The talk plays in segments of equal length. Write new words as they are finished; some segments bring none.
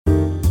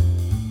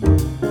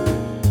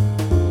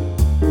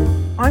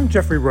I'm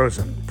Jeffrey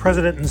Rosen,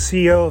 President and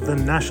CEO of the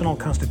National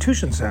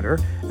Constitution Center,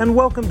 and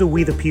welcome to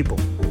We the People,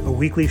 a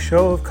weekly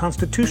show of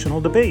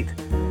constitutional debate.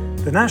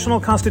 The National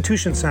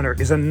Constitution Center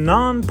is a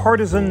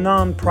nonpartisan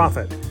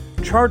nonprofit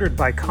chartered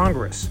by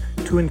Congress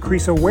to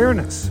increase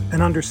awareness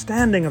and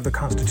understanding of the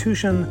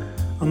Constitution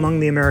among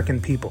the American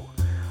people.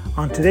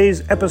 On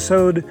today's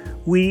episode,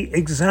 we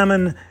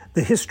examine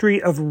the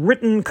history of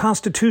written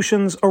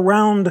constitutions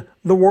around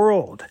the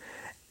world.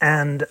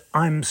 And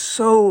I'm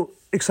so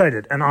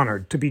excited and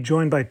honored to be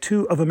joined by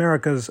two of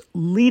America's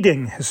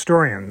leading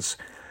historians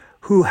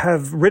who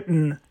have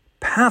written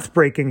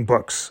path-breaking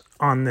books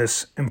on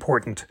this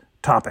important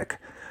topic.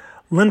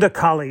 Linda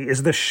Colley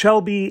is the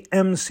Shelby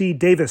M.C.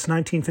 Davis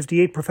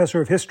 1958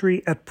 Professor of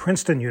History at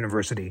Princeton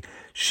University.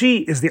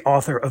 She is the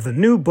author of the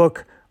new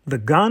book, The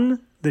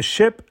Gun, the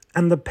Ship,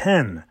 and the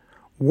Pen,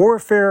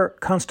 Warfare,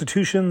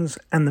 Constitutions,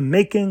 and the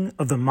Making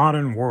of the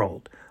Modern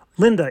World.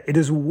 Linda, it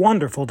is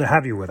wonderful to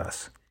have you with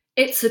us.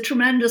 It's a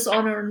tremendous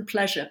honor and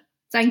pleasure.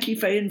 Thank you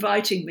for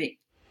inviting me.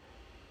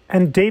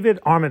 And David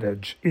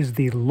Armitage is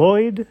the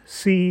Lloyd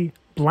C.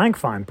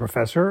 Blankfein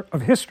Professor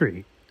of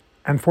History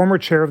and former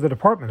chair of the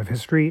Department of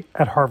History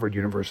at Harvard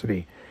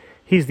University.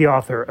 He's the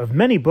author of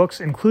many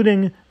books,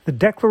 including The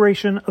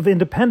Declaration of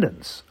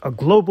Independence, A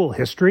Global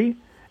History,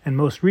 and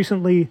most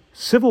recently,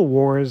 Civil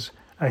Wars,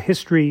 A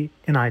History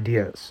in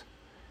Ideas.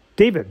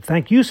 David,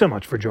 thank you so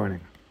much for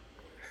joining.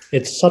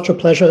 It's such a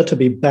pleasure to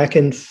be back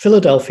in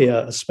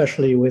Philadelphia,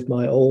 especially with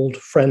my old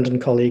friend and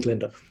colleague,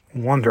 Linda.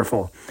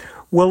 Wonderful.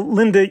 Well,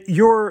 Linda,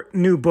 your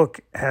new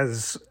book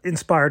has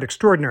inspired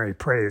extraordinary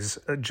praise.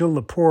 Jill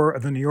Lepore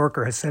of The New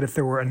Yorker has said if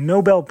there were a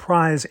Nobel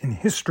Prize in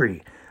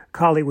history,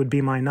 Colley would be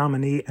my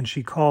nominee, and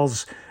she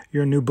calls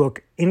your new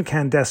book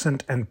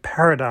incandescent and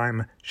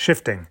paradigm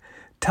shifting.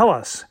 Tell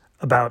us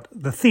about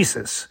the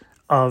thesis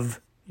of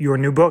your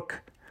new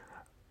book,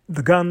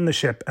 The Gun, the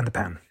Ship, and the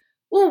Pen.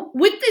 Well,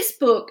 with this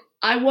book,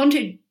 I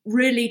wanted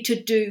really to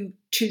do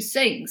two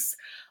things.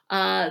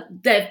 There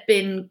have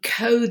been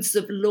codes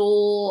of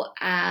law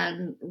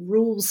and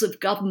rules of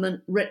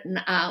government written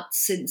out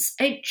since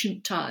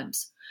ancient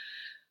times.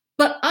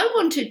 But I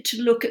wanted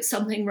to look at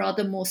something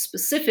rather more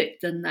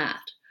specific than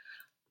that.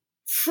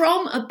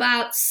 From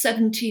about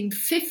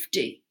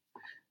 1750,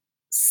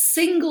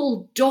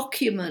 single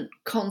document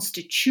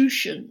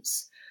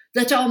constitutions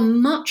that are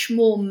much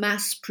more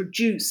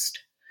mass-produced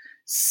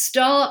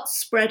start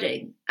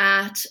spreading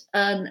at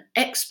an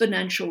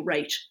exponential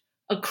rate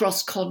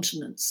across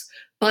continents.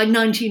 By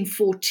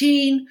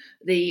 1914,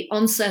 the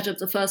onset of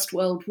the First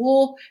World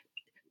War,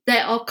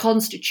 there are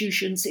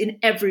constitutions in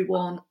every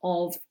one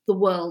of the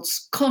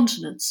world's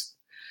continents.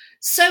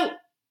 So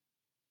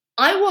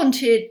I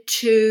wanted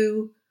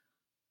to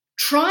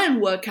try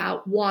and work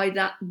out why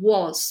that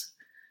was.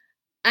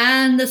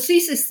 And the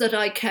thesis that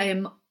I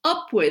came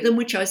up with, and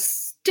which I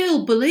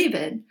still believe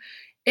in,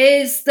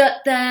 is that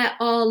there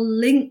are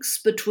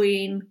links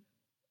between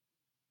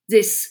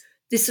this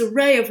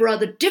array of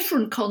rather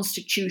different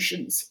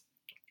constitutions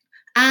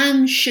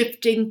and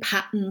shifting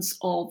patterns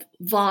of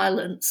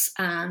violence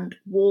and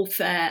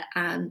warfare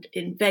and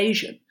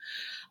invasion.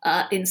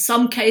 In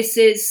some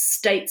cases,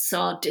 states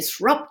are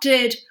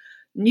disrupted,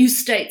 new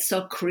states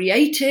are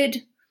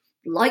created,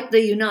 like the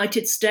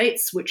United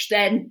States, which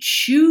then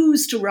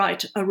choose to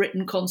write a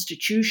written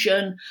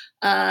constitution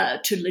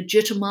to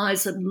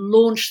legitimize and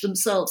launch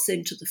themselves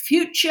into the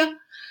future.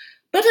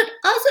 But at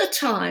other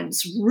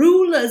times,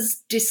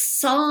 rulers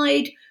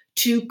decide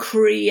to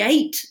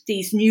create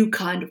these new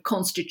kind of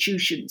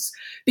constitutions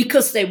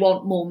because they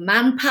want more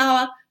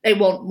manpower, they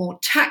want more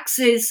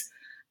taxes,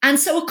 and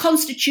so a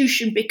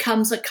constitution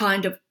becomes a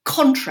kind of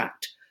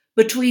contract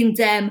between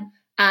them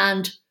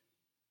and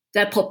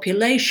their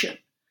population.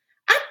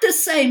 At the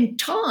same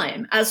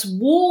time, as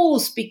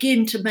wars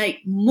begin to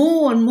make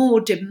more and more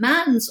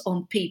demands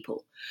on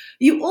people,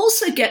 you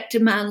also get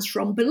demands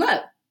from below.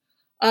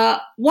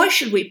 Why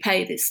should we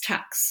pay this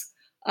tax?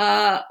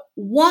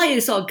 Why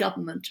is our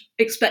government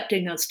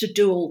expecting us to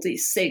do all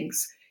these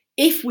things?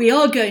 If we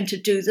are going to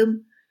do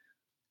them,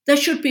 there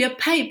should be a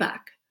payback.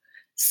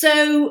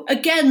 So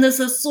again,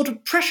 there's a sort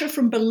of pressure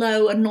from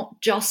below and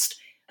not just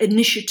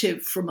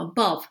initiative from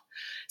above.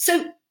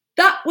 So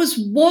that was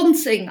one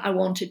thing I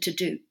wanted to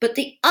do. But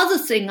the other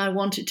thing I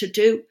wanted to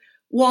do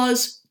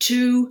was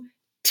to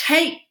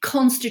take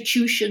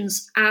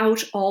constitutions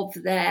out of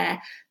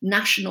their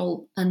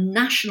national and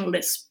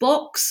nationalist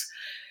box,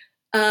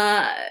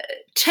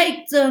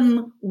 take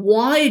them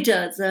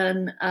wider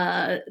than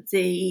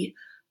the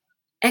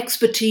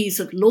expertise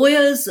of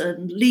lawyers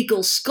and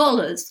legal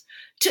scholars,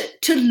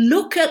 to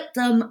look at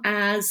them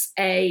as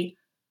a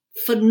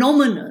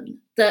phenomenon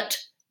that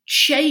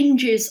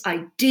changes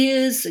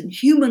ideas and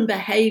human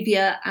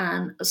behavior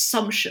and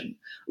assumption,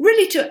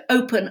 really to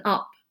open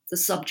up the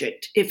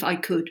subject, if I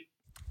could.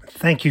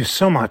 Thank you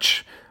so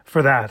much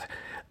for that.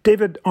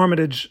 David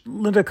Armitage,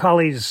 Linda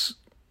Colley's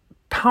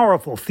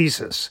powerful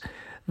thesis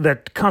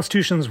that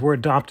constitutions were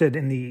adopted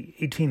in the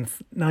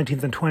 18th,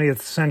 19th, and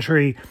 20th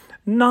century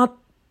not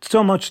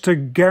so much to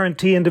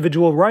guarantee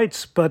individual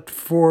rights, but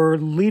for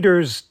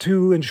leaders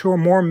to ensure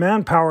more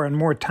manpower and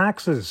more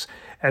taxes,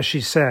 as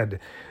she said,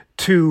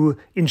 to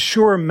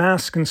ensure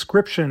mass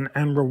conscription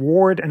and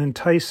reward and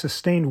entice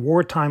sustained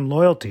wartime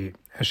loyalty,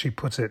 as she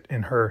puts it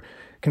in her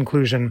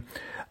conclusion.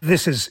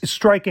 This is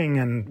striking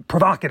and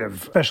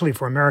provocative, especially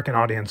for American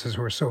audiences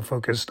who are so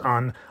focused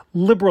on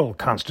liberal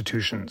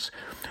constitutions.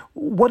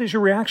 What is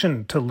your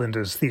reaction to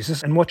Linda's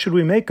thesis, and what should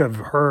we make of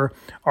her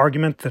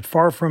argument that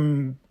far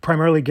from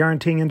primarily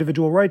guaranteeing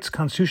individual rights,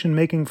 constitution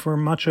making for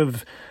much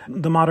of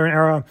the modern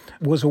era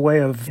was a way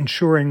of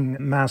ensuring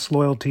mass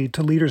loyalty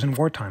to leaders in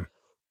wartime?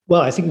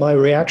 Well, I think my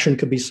reaction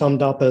could be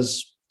summed up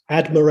as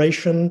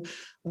admiration,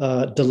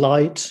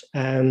 delight,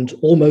 and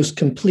almost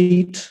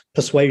complete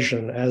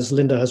persuasion, as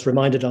Linda has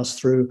reminded us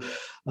through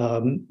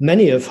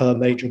many of her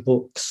major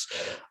books.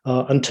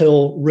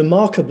 Until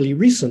remarkably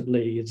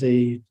recently,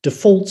 the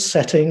default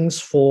settings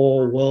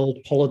for world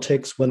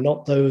politics were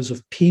not those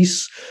of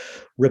peace,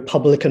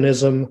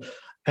 republicanism,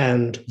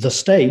 and the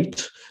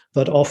state,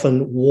 but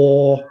often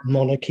war,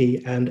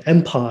 monarchy, and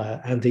empire,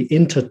 and the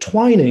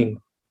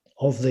intertwining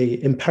of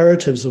the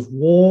imperatives of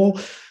war,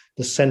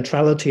 the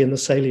centrality and the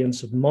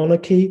salience of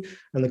monarchy,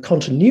 and the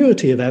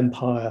continuity of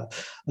empire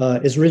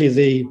is really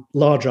the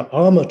larger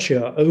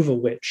armature over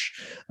which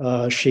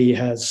she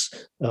has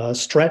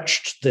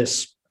stretched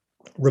this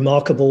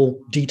remarkable,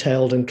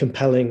 detailed, and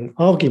compelling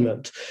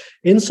argument.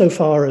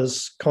 Insofar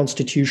as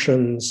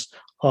constitutions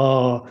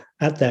are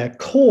at their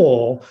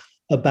core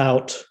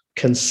about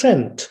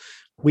consent,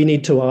 we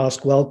need to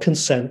ask, well,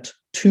 consent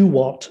to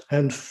what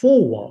and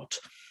for what?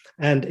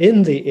 And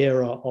in the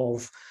era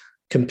of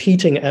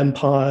competing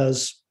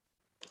empires,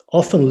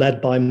 often led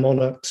by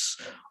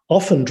monarchs,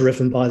 often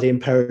driven by the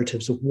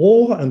imperatives of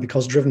war, and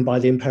because driven by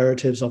the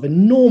imperatives of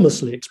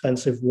enormously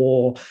expensive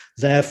war,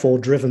 therefore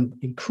driven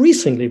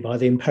increasingly by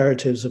the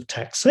imperatives of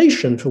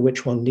taxation, for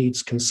which one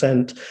needs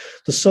consent,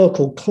 the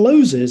circle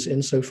closes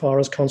insofar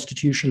as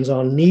constitutions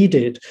are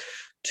needed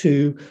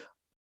to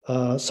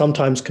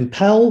sometimes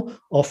compel,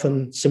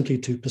 often simply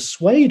to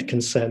persuade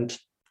consent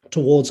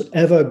towards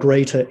ever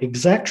greater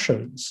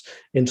exactions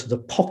into the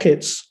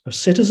pockets of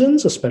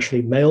citizens,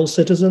 especially male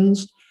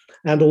citizens,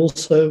 and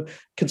also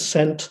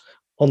consent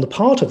on the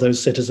part of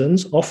those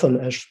citizens, often,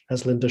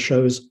 as Linda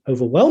shows,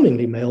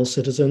 overwhelmingly male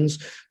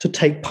citizens, to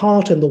take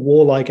part in the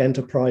warlike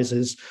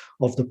enterprises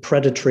of the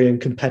predatory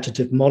and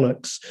competitive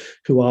monarchs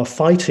who are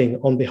fighting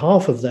on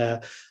behalf of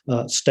their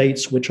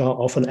states, which are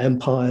often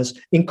empires,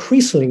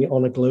 increasingly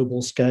on a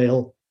global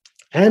scale.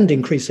 And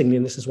increasingly,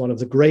 and this is one of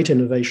the great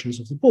innovations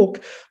of the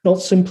book, not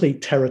simply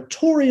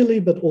territorially,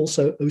 but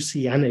also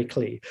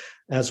oceanically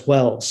as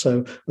well.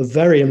 So a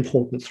very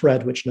important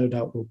thread, which no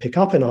doubt we'll pick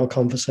up in our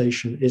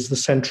conversation, is the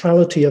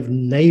centrality of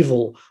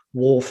naval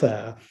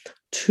warfare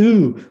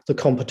to the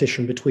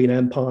competition between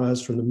empires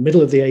from the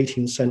middle of the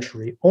 18th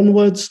century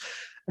onwards,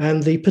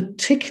 and the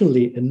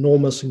particularly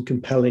enormous and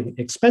compelling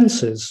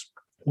expenses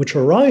which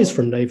arise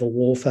from naval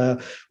warfare,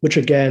 which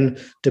again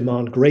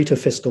demand greater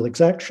fiscal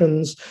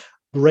exactions,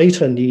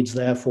 greater needs,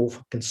 therefore,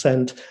 for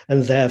consent,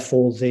 and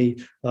therefore the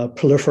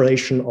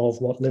proliferation of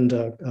what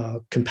Linda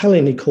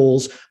compellingly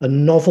calls a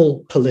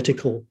novel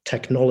political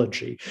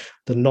technology,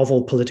 the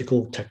novel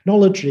political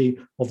technology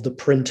of the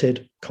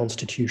printed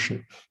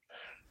constitution.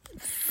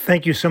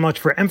 Thank you so much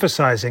for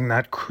emphasizing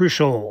that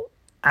crucial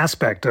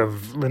aspect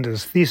of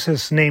Linda's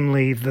thesis,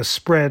 namely the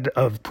spread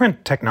of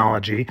print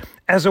technology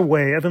as a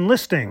way of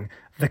enlisting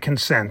the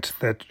consent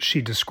that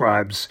she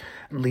describes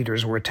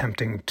leaders were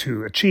attempting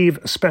to achieve,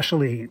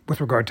 especially with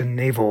regard to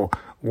naval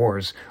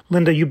wars.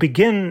 Linda, you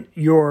begin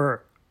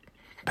your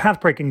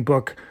path-breaking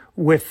book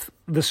with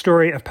the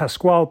story of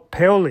Pasquale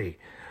Paoli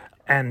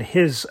and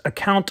his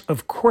account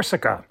of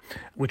Corsica,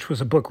 which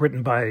was a book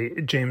written by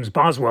James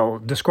Boswell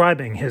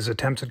describing his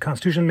attempts at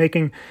constitution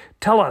making.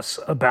 Tell us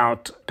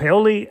about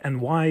Paoli and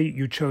why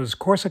you chose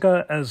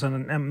Corsica as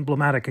an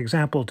emblematic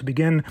example to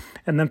begin,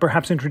 and then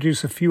perhaps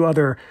introduce a few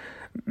other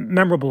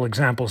memorable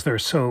examples. There are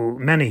so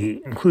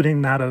many,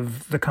 including that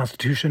of the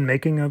constitution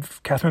making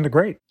of Catherine the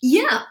Great.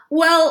 Yeah,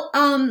 well,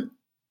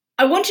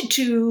 I wanted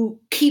to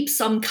keep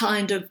some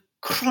kind of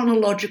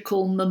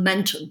chronological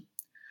momentum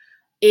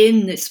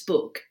in this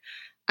book.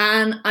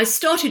 And I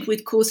started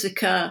with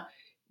Corsica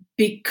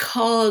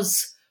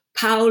because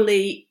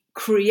Paoli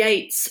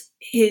creates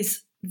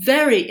his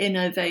very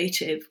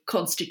innovative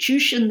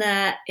constitution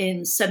there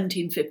in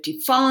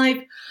 1755.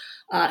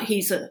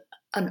 He's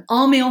an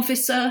army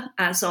officer,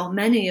 as are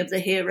many of the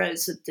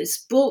heroes of this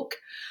book.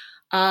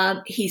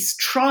 He's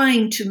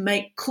trying to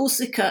make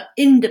Corsica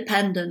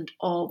independent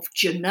of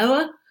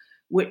Genoa,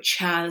 which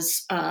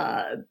has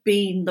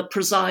been the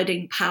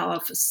presiding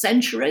power for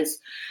centuries.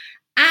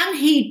 And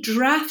he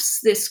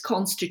drafts this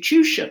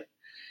constitution,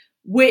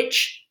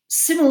 which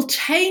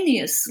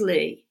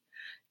simultaneously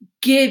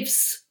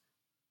gives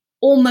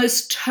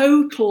almost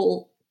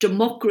total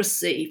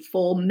democracy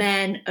for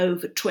men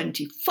over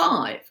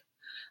 25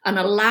 and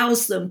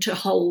allows them to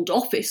hold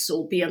office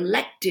or be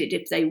elected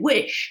if they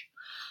wish,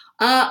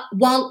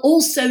 while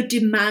also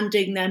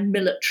demanding their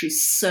military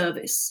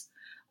service.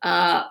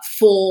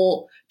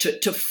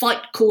 to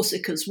fight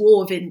Corsica's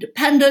war of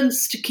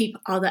independence, to keep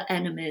other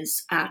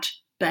enemies at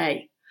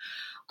bay.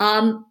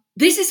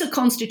 This is a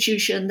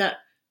constitution that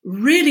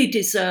really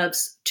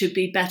deserves to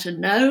be better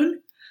known.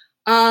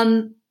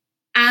 And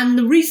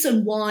the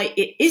reason why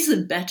it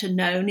isn't better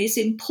known is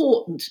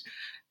important.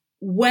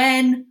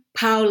 When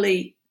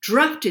Paoli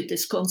drafted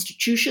this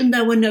constitution,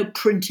 there were no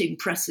printing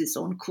presses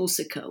on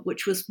Corsica,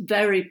 which was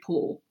very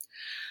poor.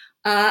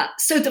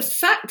 So the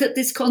fact that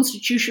this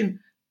constitution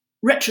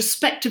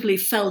retrospectively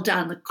fell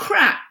down the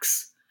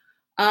cracks,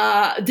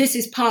 this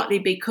is partly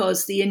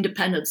because the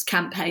independence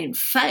campaign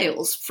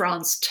fails.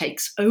 France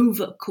takes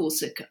over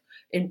Corsica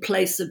in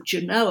place of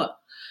Genoa.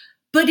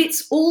 But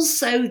it's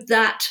also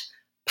that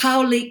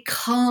Paoli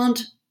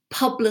can't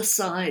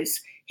publicize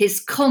his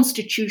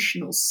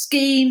constitutional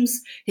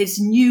schemes,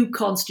 his new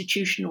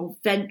constitutional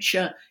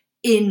venture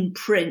in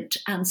print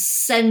and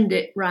send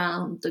it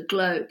round the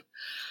globe.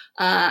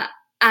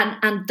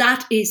 And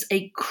that is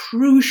a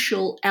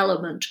crucial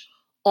element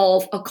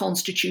of a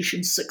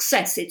constitution's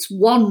success. It's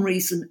one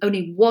reason,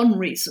 only one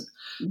reason,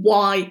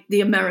 why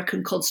the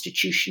American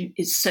Constitution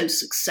is so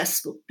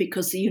successful,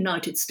 because the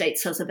United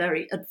States has a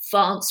very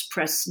advanced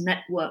press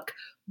network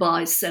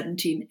by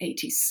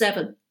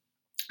 1787.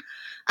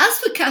 As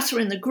for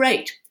Catherine the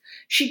Great,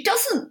 she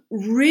doesn't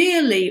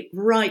really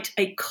write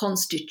a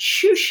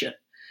constitution,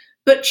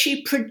 but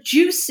she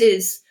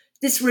produces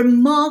this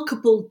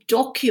remarkable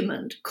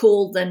document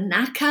called the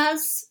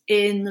Nakaz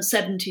in the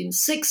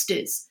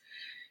 1760s,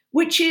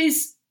 which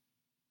is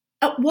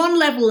at one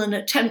level an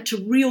attempt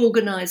to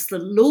reorganize the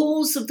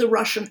laws of the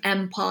Russian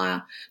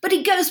Empire, but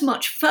it goes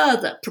much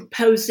further,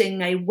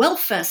 proposing a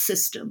welfare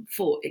system,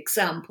 for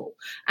example,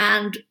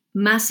 and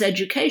mass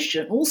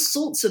education, all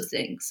sorts of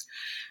things.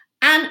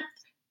 And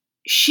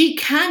she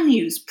can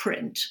use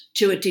print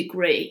to a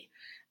degree.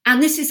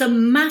 And this is a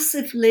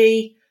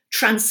massively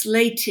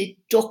translated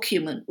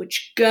document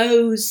which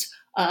goes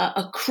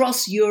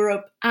across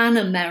Europe and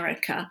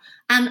America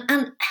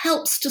and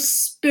helps to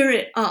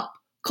spirit up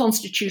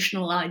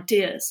constitutional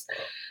ideas.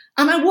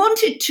 And I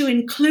wanted to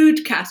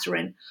include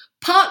Catherine,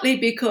 partly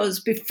because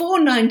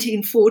before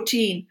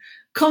 1914,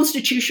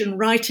 constitution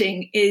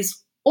writing is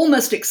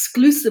almost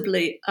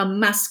exclusively a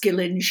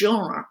masculine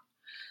genre.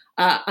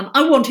 And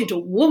I wanted a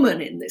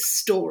woman in this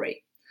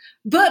story.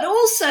 But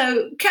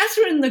also,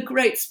 Catherine the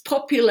Great's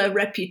popular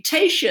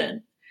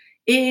reputation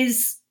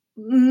is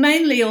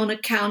mainly on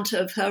account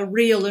of her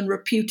real and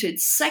reputed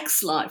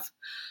sex life.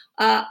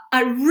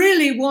 I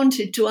really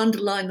wanted to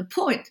underline the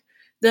point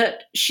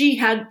that she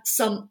had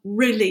some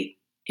really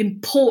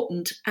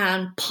important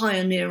and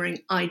pioneering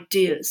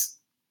ideas.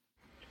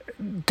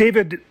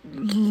 David,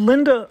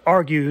 Linda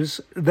argues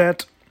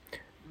that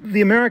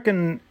the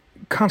American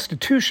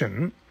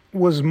Constitution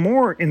was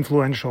more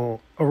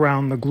influential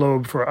around the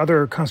globe for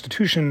other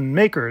constitution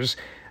makers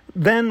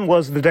than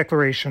was the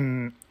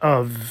Declaration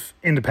of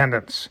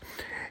Independence.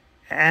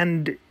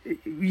 And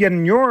yet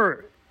in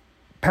your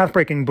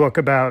path-breaking book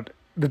about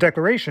the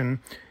Declaration,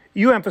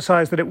 you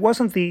emphasize that it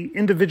wasn't the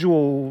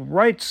individual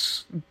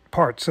rights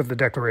parts of the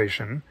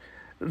Declaration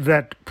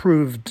that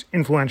proved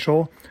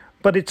influential,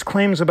 but its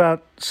claims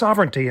about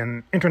sovereignty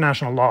and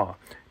international law.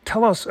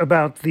 Tell us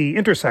about the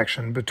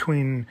intersection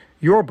between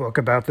your book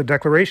about the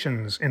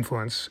Declaration's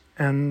influence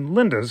and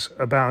Linda's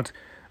about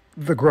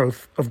the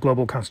growth of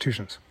global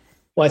constitutions.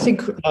 Well, I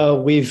think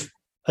we've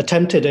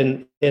attempted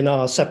in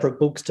our separate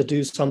books to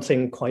do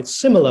something quite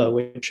similar,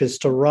 which is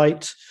to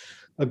write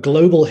a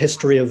global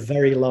history of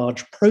very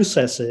large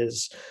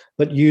processes,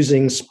 but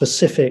using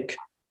specific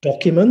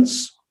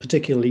documents,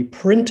 particularly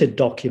printed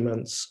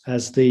documents,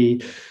 as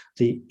the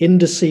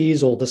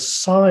indices or the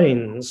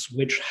signs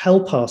which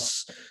help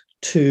us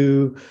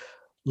to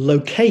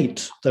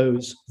locate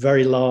those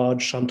very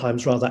large,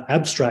 sometimes rather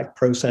abstract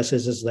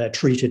processes as they're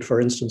treated, for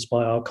instance,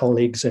 by our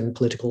colleagues in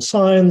political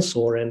science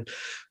or in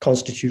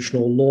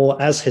constitutional law.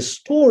 As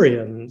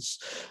historians,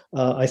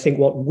 I think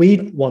what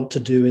we want to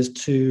do is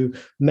to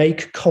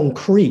make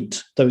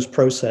concrete those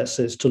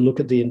processes, to look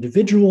at the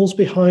individuals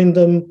behind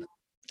them,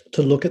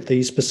 to look at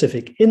the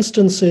specific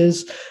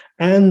instances,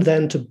 and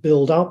then to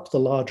build up the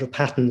larger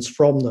patterns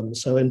from them.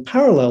 So in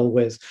parallel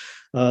with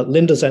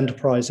Linda's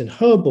enterprise in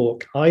her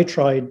book, I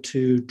tried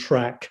to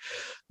track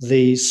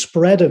the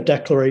spread of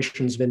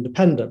declarations of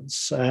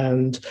independence.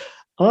 And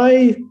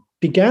I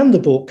began the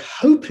book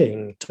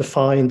hoping to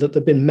find that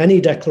there'd been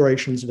many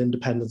declarations of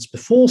independence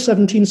before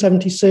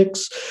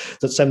 1776,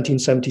 that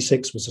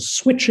 1776 was a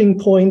switching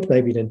point,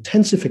 maybe an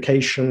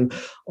intensification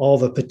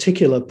of a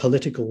particular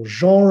political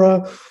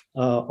genre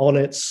on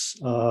its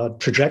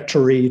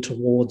trajectory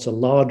towards a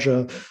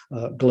larger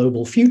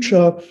global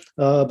future.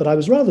 But I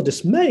was rather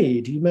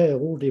dismayed. You may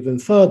already have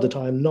inferred that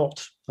I'm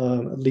not,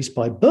 at least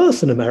by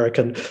birth, an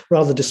American,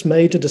 rather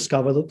dismayed to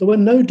discover that there were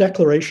no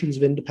declarations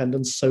of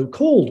independence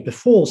so-called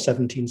before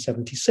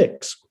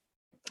 1776.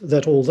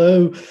 that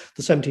although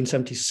the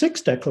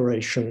 1776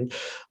 declaration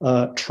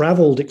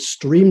traveled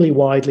extremely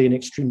widely and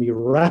extremely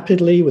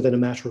rapidly, within a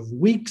matter of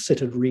weeks, it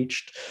had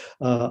reached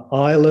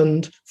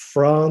Ireland,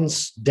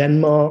 France,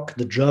 Denmark,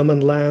 the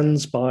German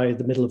lands by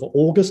the middle of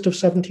August of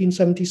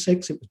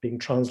 1776. It was being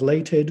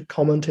translated,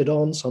 commented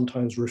on,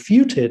 sometimes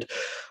refuted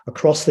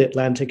across the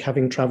Atlantic,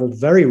 having traveled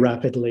very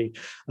rapidly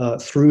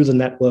through the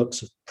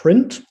networks of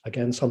print,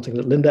 again, something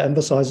that Linda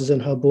emphasizes in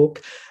her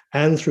book,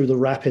 and through the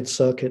rapid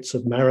circuits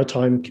of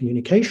maritime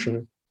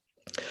communication.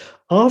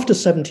 After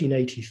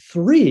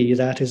 1783,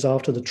 that is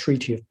after the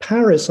Treaty of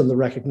Paris and the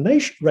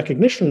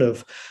recognition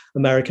of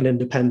American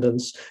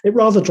independence, it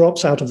rather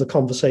drops out of the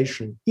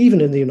conversation,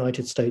 even in the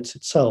United States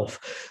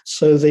itself.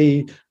 So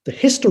the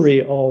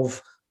history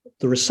of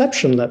the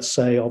reception, let's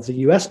say, of the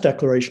US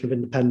Declaration of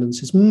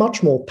Independence is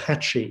much more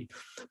patchy,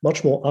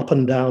 much more up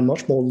and down,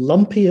 much more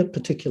lumpy at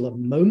particular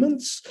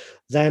moments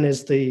than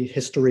is the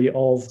history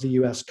of the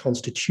US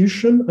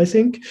Constitution, I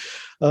think.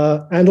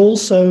 And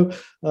also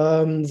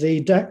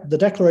the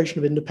Declaration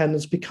of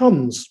Independence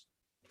becomes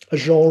a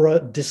genre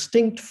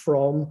distinct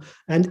from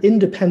and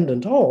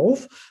independent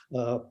of,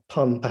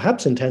 pun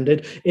perhaps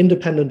intended,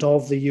 independent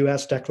of the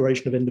US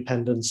Declaration of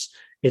Independence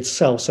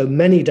itself. So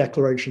many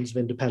declarations of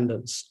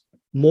independence,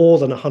 more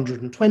than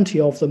 120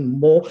 of them,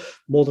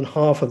 more than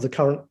half of the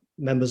current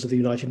members of the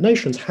United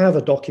Nations have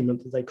a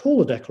document that they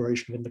call a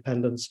Declaration of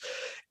Independence,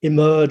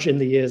 emerge in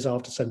the years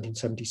after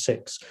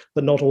 1776,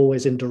 but not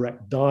always in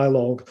direct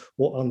dialogue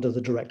or under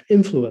the direct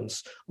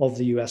influence of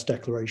the US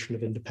Declaration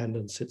of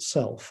Independence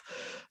itself.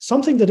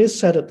 Something that is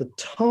said at the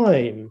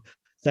time,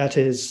 that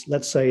is,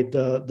 let's say,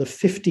 the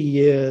 50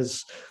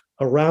 years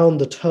around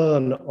the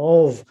turn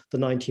of the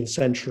 19th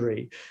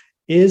century,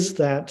 is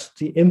that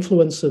the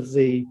influence of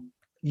the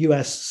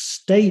US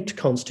state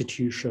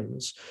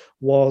constitutions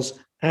was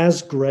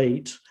as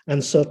great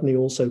and certainly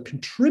also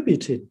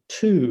contributed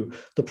to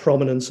the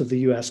prominence of the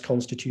US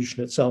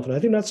Constitution itself. And I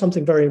think that's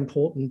something very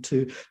important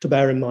to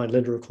bear in mind.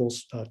 Linda, of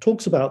course,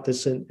 talks about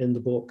this in the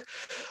book,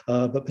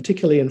 but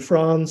particularly in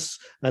France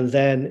and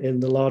then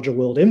in the larger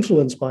world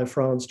influenced by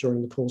France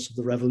during the course of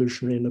the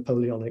Revolutionary and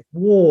Napoleonic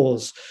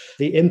Wars,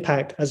 the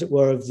impact, as it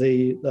were, of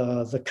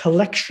the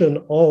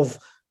collection of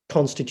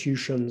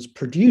constitutions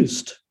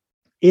produced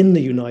in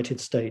the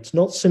United States,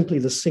 not simply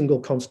the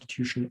single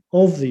constitution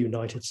of the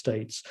United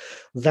States,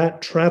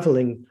 that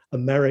traveling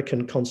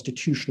American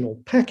constitutional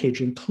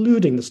package,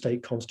 including the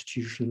state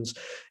constitutions,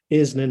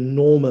 is an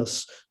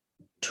enormous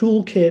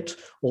toolkit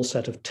or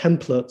set of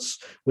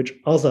templates which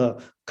other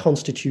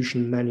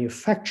constitution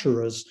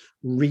manufacturers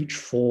reach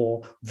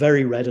for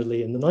very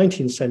readily in the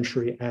 19th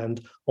century and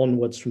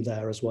onwards from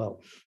there as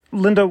well.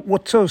 Linda,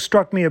 what so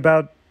struck me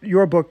about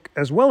your book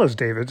as well as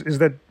David's is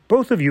that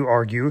both of you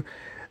argue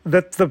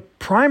that the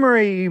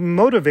primary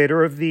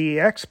motivator of the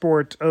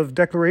export of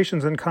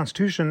declarations and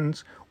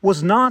constitutions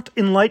was not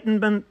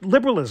Enlightenment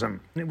liberalism.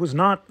 It was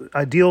not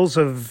ideals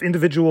of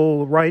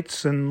individual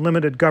rights and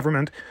limited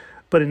government,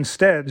 but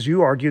instead, as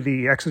you argue,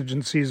 the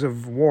exigencies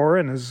of war,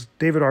 and as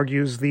David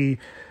argues, the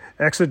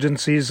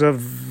exigencies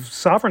of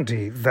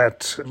sovereignty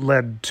that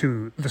led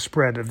to the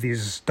spread of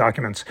these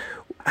documents.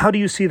 How do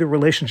you see the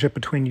relationship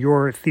between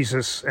your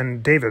thesis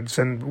and David's?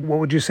 And what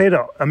would you say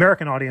to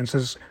American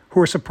audiences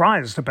who are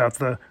surprised about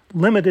the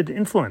limited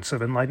influence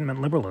of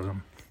Enlightenment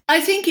liberalism?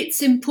 I think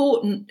it's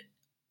important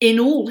in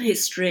all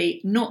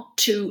history not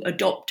to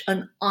adopt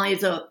an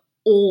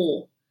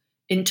either-or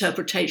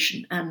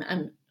interpretation,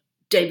 and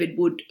David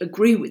would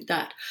agree with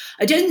that.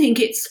 I don't think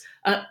it's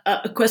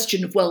a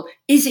question of, well,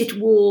 is it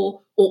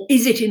war or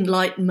is it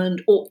Enlightenment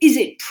or is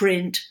it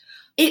print?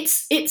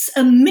 It's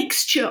a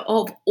mixture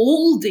of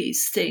all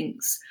these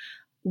things.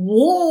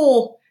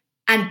 War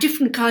and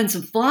different kinds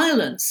of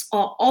violence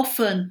are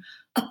often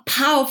a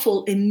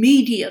powerful,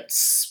 immediate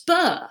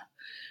spur.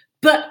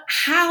 But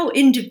how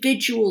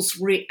individuals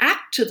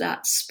react to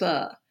that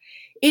spur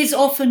is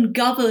often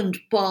governed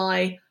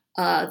by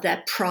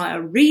their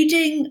prior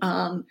reading.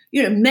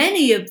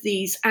 Many of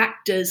these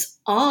actors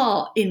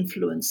are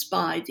influenced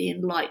by the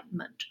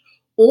Enlightenment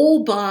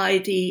or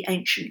by the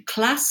ancient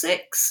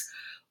classics,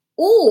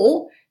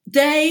 or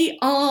they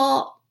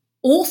are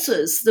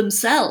authors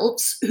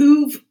themselves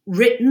who've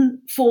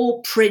written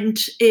for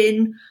print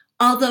in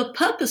other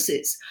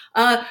purposes.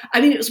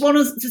 It was one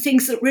of the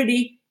things that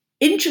really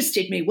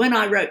interested me when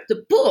I wrote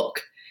the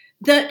book,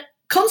 that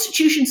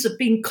constitutions have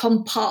been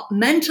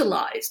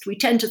compartmentalized. We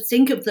tend to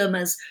think of them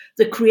as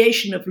the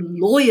creation of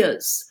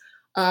lawyers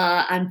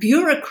and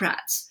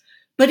bureaucrats.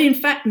 But in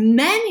fact,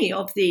 many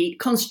of the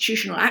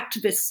constitutional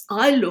activists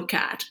I look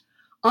at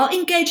are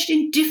engaged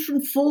in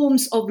different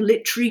forms of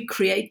literary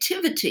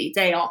creativity.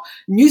 They are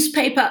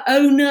newspaper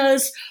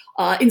owners.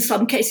 In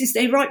some cases,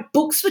 they write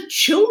books for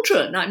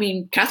children.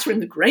 Catherine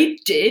the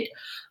Great did,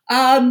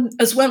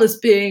 as well as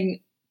being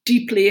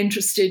deeply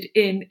interested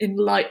in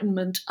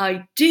Enlightenment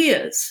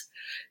ideas.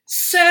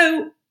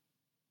 So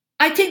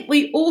I think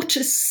we ought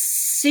to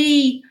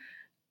see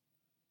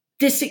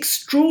this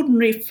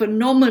extraordinary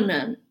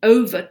phenomenon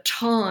over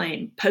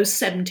time,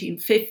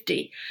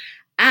 post-1750,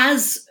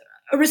 as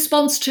a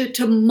response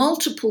to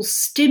multiple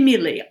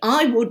stimuli.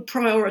 I would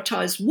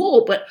prioritize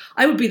war, but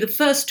I would be the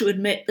first to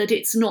admit that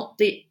it's not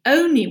the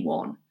only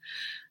one.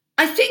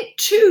 I think,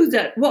 too,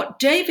 that what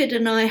David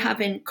and I have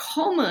in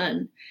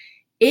common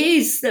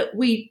is that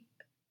we,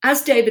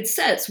 as David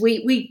says,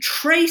 we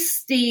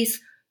trace these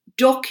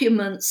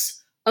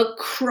documents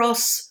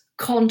across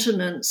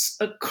continents,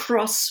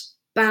 across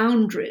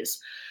boundaries,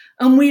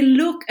 and we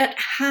look at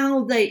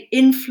how they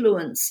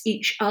influence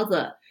each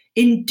other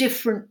in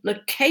different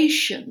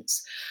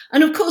locations.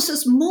 And of course,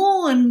 as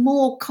more and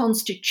more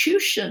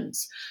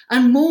constitutions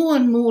and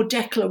more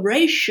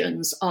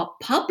declarations are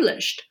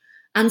published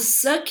and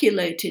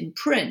circulate in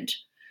print,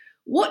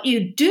 what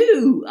you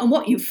do and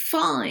what you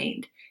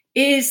find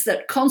is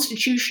that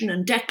constitution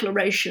and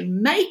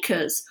declaration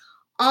makers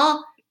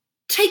are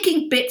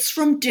taking bits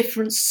from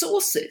different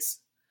sources.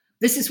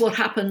 This is what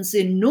happens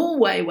in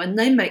Norway when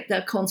they make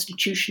their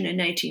constitution in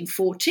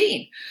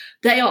 1814.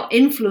 They are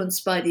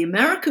influenced by the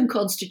American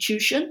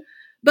Constitution,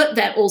 but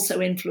they're also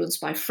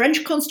influenced by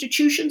French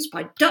constitutions,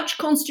 by Dutch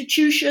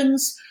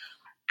constitutions,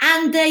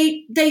 and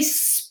they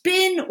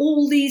spin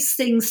all these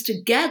things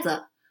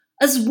together,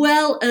 as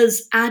well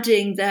as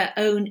adding their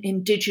own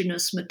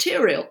indigenous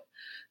material.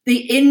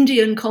 The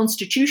Indian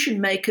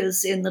constitution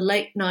makers in the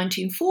late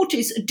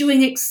 1940s are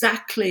doing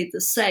exactly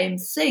the same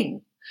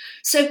thing.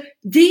 So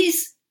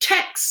these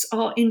texts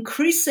are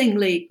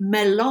increasingly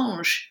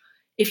mélange,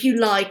 if you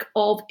like,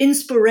 of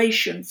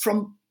inspiration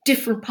from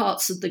different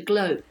parts of the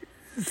globe.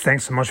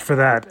 Thanks so much for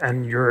that.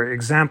 And your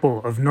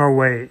example of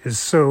Norway is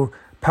so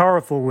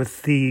powerful,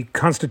 with the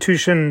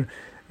constitution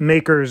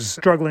makers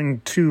struggling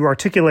to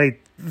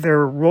articulate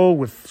their role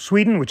with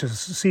Sweden, which has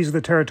seized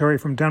the territory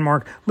from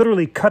Denmark,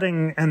 literally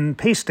cutting and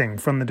pasting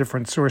from the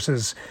different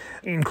sources,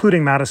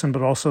 including Madison,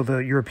 but also the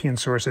European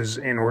sources,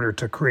 in order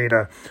to create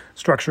a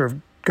structure of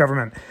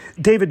government.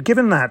 David,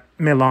 given that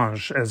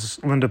mélange, as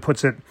Linda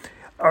puts it,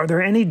 are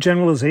there any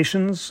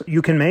generalizations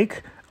you can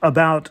make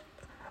about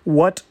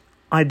what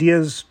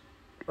ideas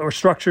or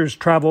structures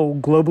travel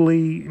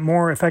globally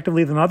more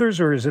effectively than others,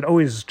 or is it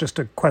always just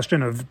a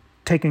question of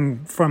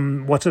taking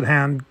from what's at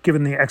hand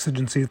given the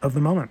exigency of the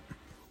moment?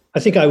 I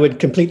think I would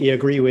completely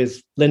agree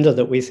with Linda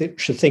that we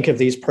should think of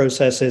these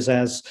processes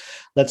as,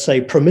 let's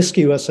say,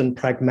 promiscuous and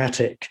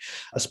pragmatic,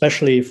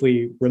 especially if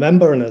we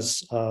remember, and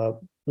as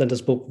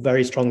Linda's book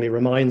very strongly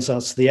reminds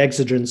us, the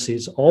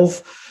exigencies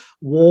of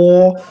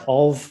war,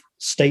 of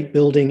state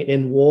building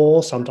in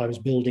war, sometimes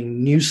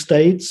building new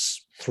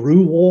states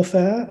through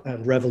warfare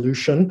and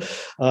revolution.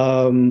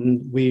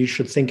 We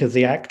should think of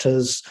the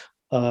actors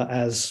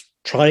as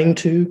trying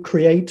to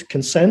create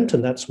consent,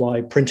 and that's why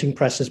printing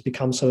presses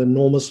become so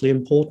enormously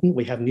important.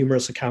 We have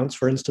numerous accounts,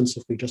 for instance,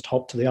 if we just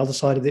hop to the other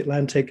side of the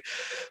Atlantic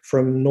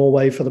from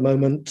Norway for the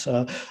moment,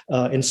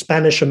 in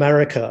Spanish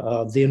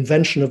America, the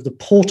invention of the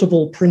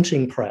portable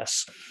printing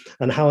press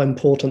and how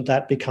important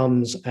that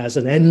becomes as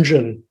an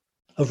engine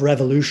of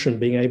revolution,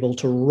 being able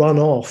to run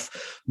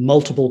off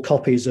multiple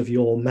copies of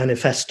your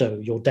manifesto,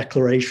 your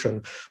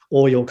declaration,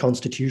 or your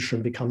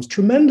constitution becomes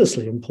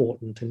tremendously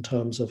important in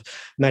terms of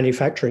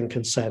manufacturing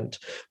consent.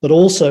 But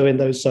also in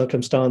those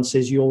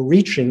circumstances, you're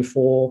reaching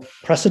for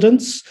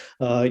precedents,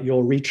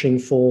 you're reaching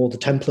for the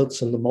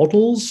templates and the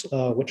models,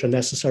 which are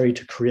necessary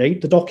to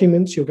create the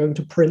documents you're going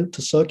to print,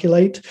 to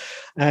circulate.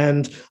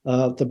 And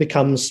there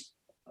becomes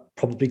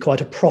probably quite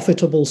a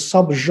profitable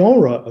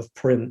subgenre of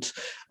print,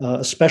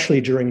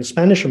 especially during the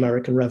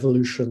Spanish-American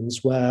revolutions,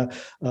 where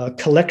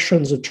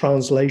collections of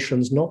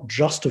translations, not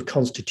just of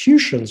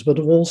constitutions, but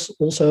of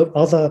also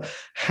other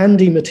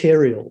handy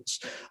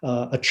materials,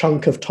 a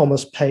chunk of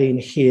Thomas Paine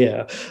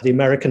here, the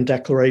American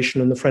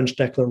Declaration and the French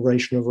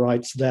Declaration of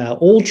Rights there,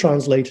 all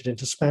translated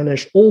into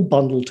Spanish, all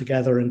bundled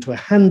together into a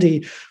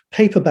handy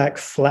paperback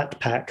flat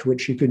pack,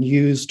 which you can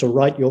use to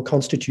write your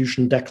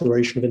Constitution,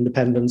 Declaration of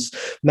Independence,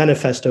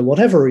 manifesto,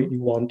 whatever you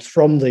want,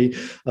 from the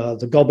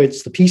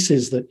gobbets, the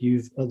pieces that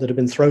have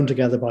been thrown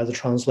together by the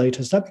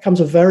translators. That becomes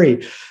a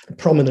very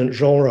prominent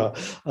genre.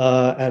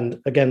 And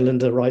again,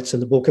 Linda writes in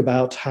the book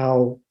about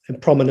how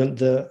prominent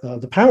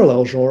the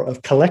parallel genre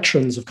of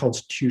collections of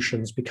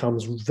constitutions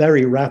becomes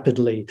very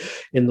rapidly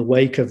in the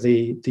wake of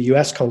the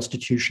US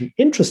Constitution.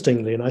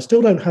 Interestingly, and I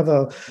still don't have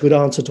a good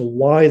answer to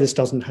why this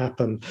doesn't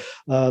happen,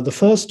 the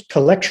first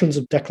collections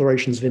of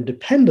declarations of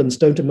independence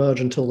don't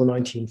emerge until the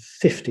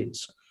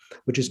 1950s,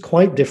 which is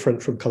quite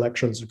different from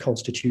collections of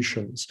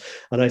constitutions.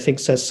 And I think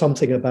says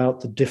something about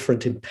the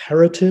different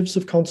imperatives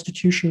of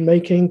constitution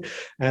making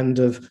and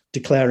of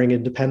declaring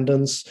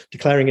independence.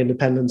 Declaring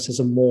independence is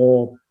a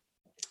more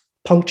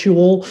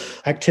punctual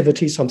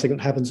activity, something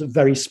that happens at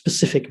very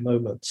specific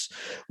moments,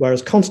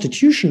 whereas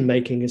constitution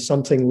making is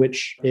something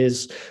which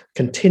is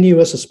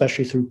continuous,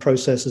 especially through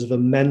processes of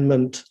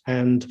amendment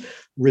and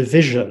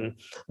revision.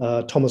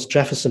 Thomas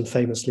Jefferson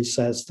famously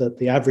says that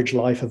the average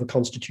life of a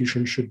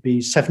constitution should be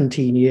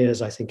 17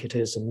 years, I think it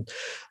is, and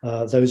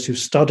those who've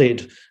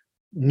studied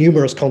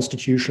numerous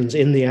constitutions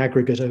in the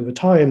aggregate over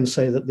time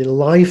say that the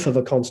life of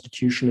a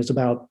constitution is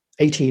about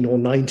 18 or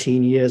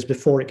 19 years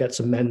before it gets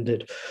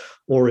amended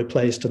or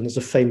replaced. And there's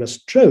a famous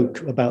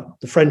joke about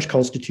the French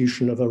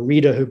Constitution of a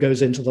reader who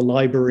goes into the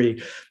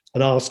library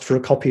and asks for a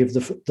copy of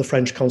the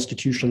French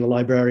Constitution. The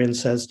librarian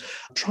says,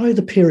 "Try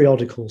the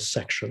periodicals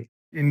section."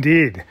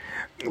 Indeed.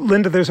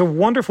 Linda, there's a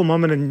wonderful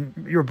moment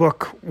in your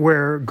book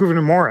where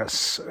Gouverneur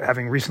Morris,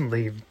 having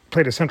recently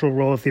played a central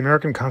role at the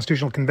American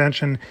Constitutional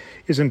Convention,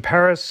 is in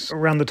Paris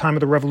around the time of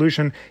the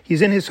Revolution.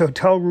 He's in his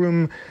hotel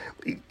room,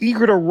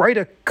 eager to write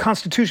a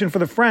constitution for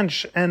the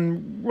French,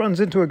 and runs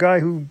into a guy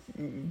who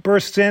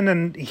bursts in,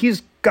 and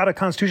he's got a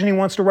constitution he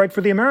wants to write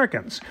for the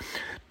Americans.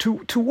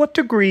 To what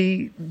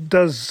degree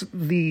does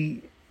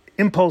the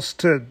impulse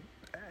to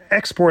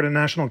export a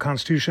national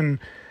constitution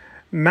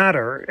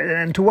matter?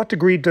 And to what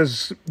degree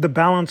does the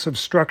balance of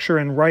structure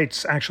and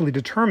rights actually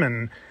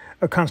determine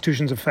a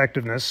constitution's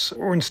effectiveness?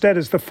 Or instead,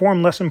 is the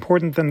form less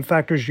important than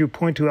factors you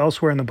point to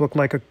elsewhere in the book,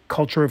 like a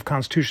culture of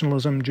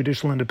constitutionalism,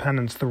 judicial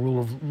independence, the rule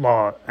of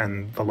law,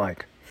 and the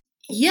like?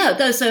 Yeah,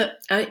 those are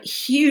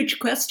huge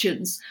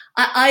questions.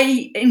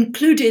 I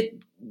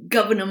included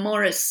Gouverneur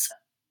Morris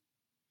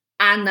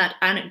and that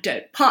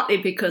anecdote, partly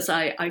because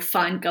I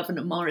find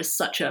Gouverneur Morris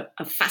such a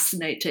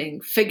fascinating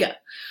figure.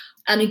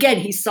 And again,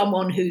 he's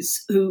someone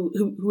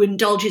who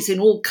indulges in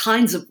all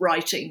kinds of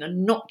writing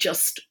and not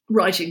just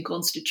writing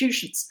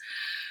constitutions.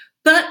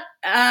 But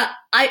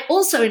I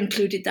also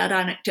included that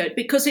anecdote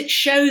because it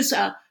shows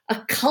a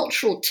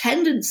cultural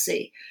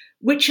tendency,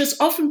 which has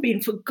often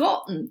been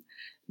forgotten,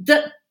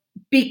 that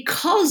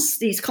because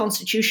these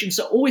constitutions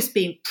are always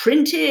being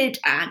printed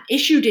and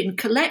issued in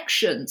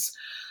collections,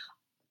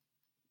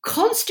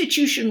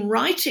 constitution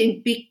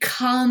writing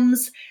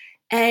becomes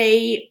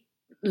a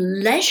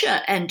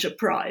leisure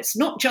enterprise,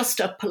 not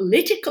just a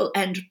political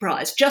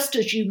enterprise, just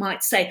as you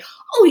might say,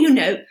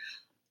 oh,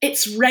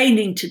 it's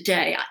raining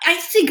today. I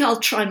think I'll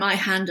try my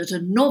hand at a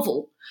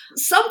novel.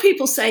 Some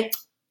people say,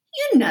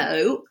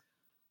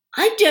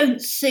 I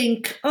don't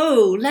think,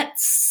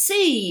 let's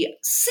see,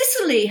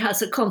 Sicily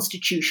has a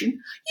constitution.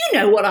 You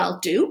know what I'll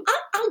do?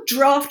 I'll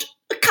draft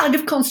a kind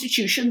of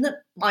constitution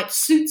that might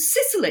suit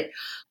Sicily.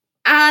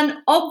 And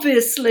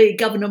obviously,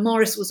 Gouverneur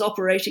Morris was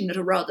operating at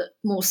a rather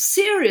more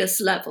serious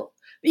level.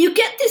 But you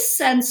get this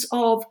sense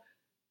of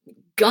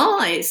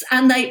guys,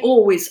 and they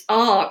always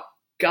are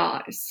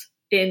guys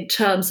in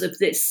terms of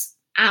this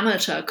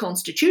amateur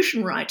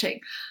constitution writing,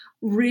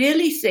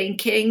 really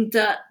thinking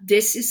that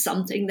this is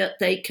something that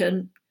they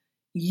can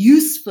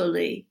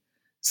usefully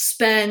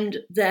spend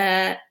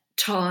their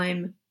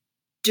time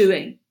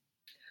doing.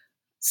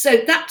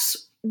 So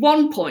that's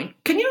one point.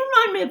 Can you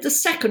remind me of the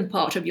second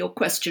part of your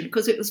question?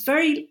 Because it was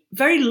very,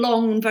 very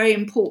long and very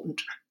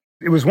important.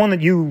 It was one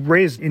that you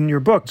raised in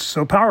your book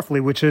so powerfully,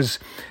 which is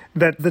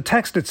that the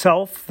text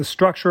itself, the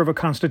structure of a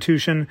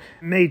constitution,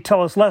 may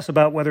tell us less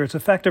about whether it's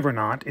effective or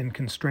not in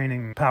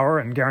constraining power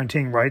and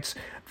guaranteeing rights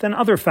than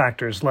other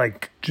factors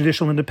like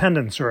judicial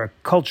independence or a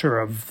culture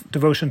of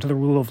devotion to the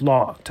rule of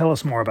law. Tell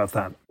us more about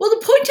that. Well,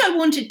 the point I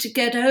wanted to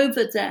get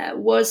over there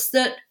was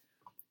that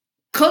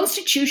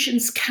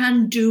constitutions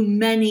can do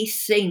many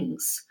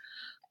things.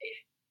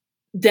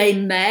 They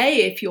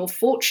may, if you're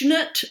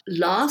fortunate,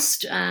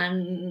 last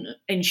and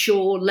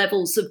ensure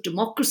levels of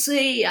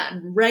democracy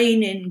and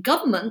reign in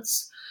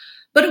governments.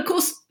 But of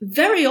course,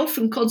 very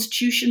often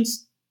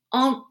constitutions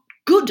aren't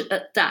good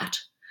at that.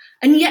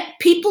 And yet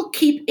people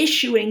keep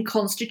issuing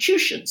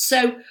constitutions.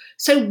 So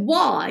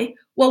why?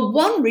 Well,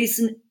 one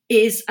reason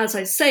is, as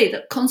I say,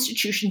 that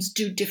constitutions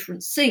do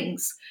different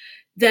things.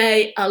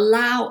 They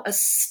allow a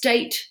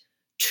state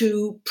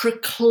to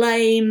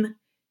proclaim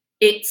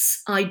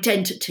its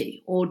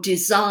identity or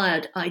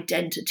desired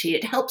identity.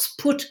 It helps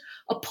put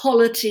a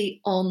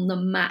polity on the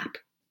map.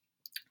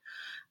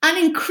 And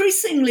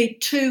increasingly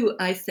too,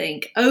 I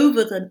think,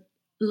 over the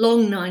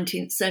long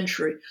 19th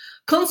century,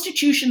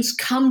 constitutions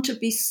come to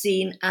be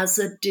seen as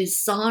a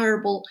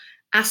desirable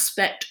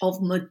aspect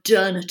of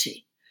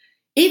modernity.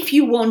 If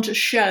you want to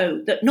show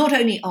that not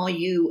only are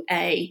you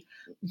a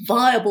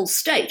viable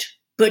state,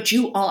 but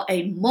you are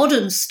a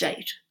modern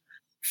state,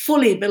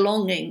 fully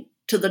belonging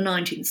to the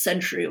 19th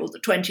century or the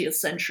 20th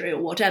century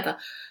or whatever,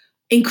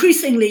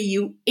 increasingly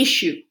you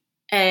issue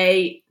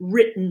a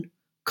written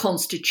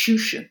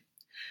constitution.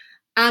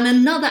 And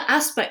another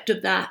aspect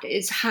of that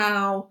is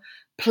how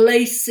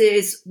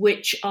places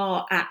which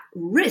are at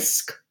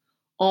risk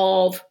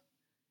of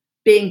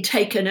being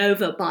taken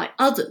over by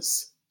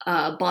others,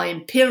 by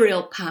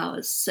imperial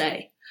powers,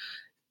 say,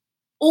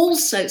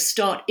 also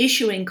start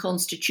issuing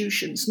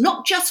constitutions,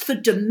 not just for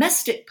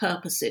domestic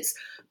purposes,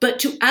 but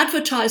to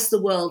advertise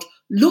the world,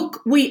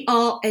 look, we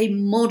are a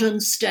modern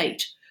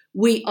state.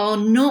 We are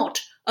not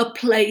a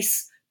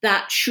place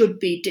that should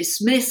be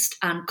dismissed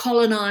and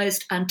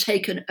colonized and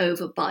taken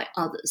over by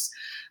others.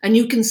 And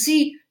you can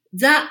see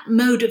that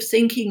mode of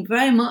thinking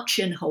very much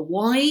in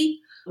Hawaii,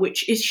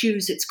 which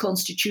issues its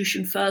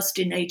constitution first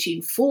in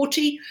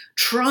 1840,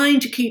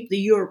 trying to keep the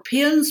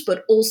Europeans,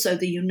 but also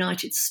the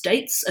United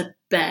States at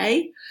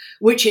bay,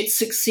 which it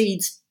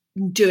succeeds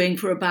in doing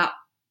for about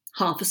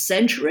half a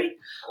century.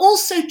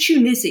 Also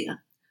Tunisia,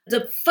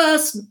 the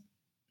first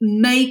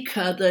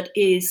maker that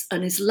is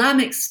an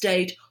Islamic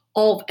state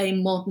of a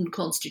modern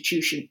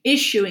constitution,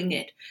 issuing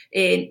it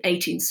in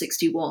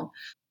 1861.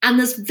 And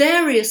there's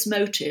various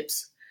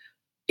motives.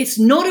 It's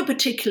not a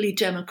particularly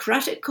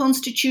democratic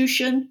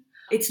constitution.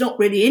 It's not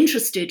really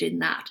interested in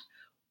that.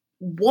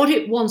 What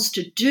it wants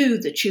to do,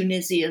 the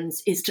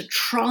Tunisians, is to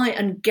try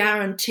and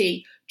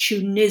guarantee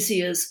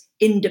Tunisia's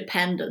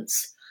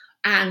independence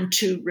and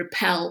to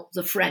repel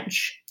the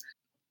French.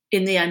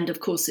 In the end,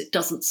 of course, it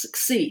doesn't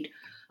succeed.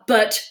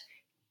 But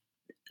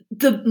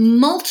the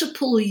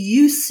multiple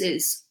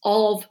uses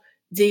of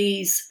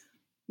these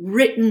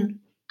written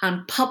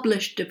and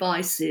published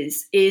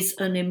devices is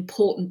an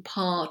important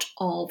part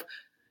of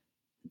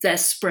their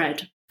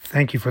spread.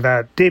 Thank you for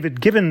that.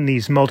 David, given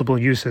these multiple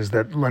uses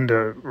that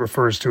Linda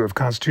refers to of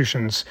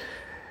constitutions,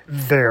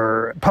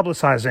 they're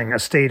publicizing a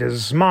state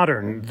as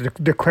modern,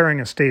 declaring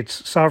a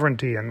state's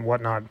sovereignty and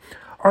whatnot.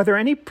 Are there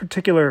any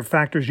particular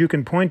factors you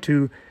can point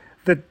to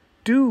that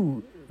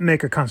do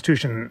make a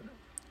constitution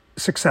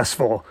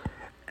successful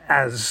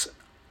as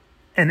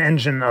an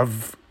engine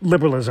of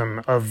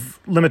liberalism, of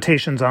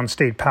limitations on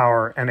state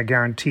power, and a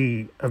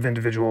guarantee of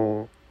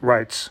individual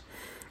rights,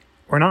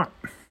 or not?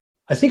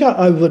 I think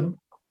I would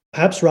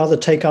perhaps rather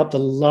take up the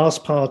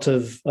last part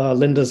of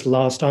Linda's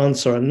last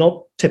answer and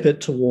not tip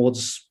it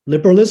towards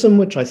liberalism,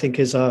 which I think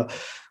is a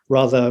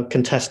rather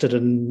contested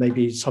and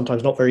maybe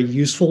sometimes not very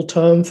useful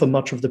term for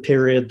much of the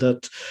period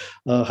that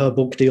her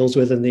book deals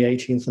with in the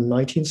 18th and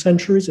 19th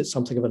centuries. It's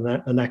something of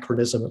an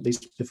anachronism, at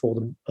least before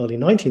the early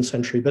 19th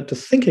century. But to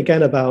think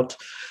again about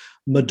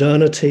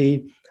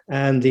modernity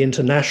and the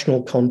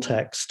international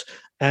context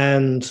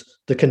and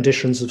the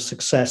conditions of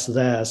success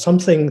there,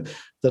 something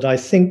that I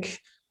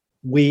think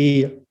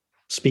we,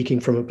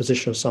 speaking from a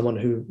position of someone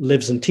who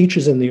lives and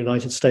teaches in the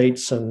United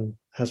States and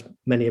has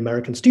many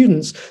American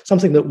students,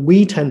 something that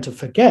we tend to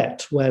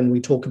forget when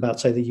we talk about,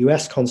 say, the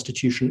US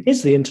Constitution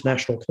is the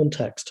international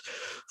context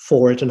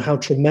for it and how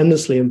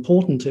tremendously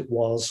important it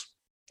was,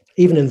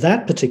 even in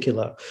that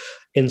particular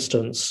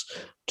instance,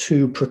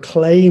 to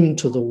proclaim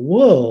to the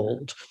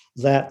world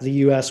that the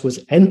US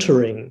was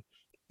entering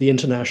the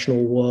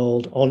international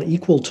world on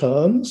equal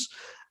terms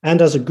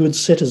and as a good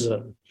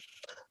citizen.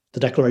 The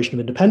Declaration of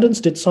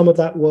Independence did some of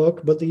that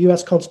work, but the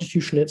US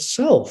Constitution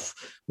itself,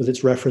 with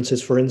its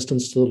references, for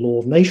instance, to the law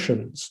of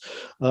nations,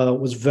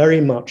 was very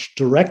much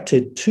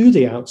directed to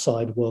the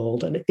outside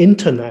world, an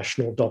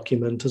international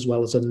document as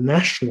well as a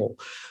national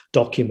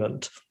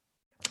document.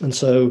 And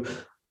so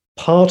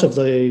part of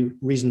the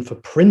reason for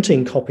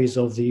printing copies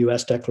of the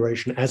US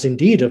Declaration, as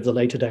indeed of the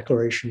later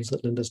declarations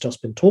that Linda's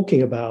just been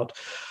talking about,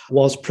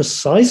 was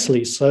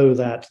precisely so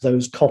that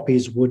those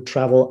copies would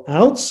travel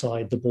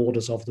outside the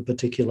borders of the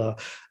particular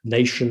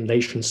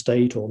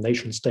nation-state or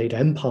nation-state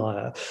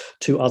empire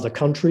to other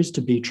countries,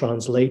 to be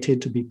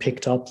translated, to be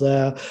picked up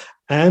there,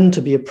 and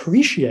to be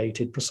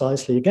appreciated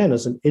precisely, again,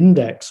 as an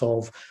index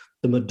of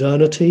the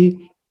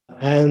modernity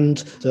and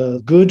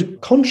the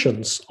good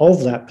conscience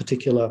of that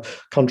particular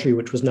country,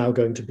 which was now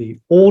going to be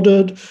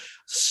ordered,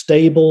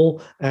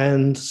 stable,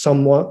 and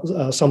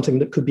somewhat something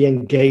that could be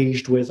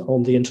engaged with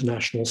on the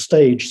international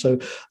stage. So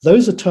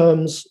those are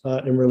terms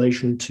in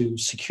relation to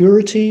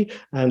security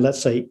and,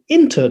 let's say,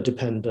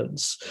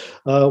 interdependence,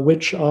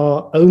 which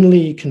are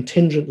only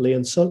contingently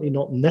and certainly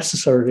not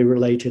necessarily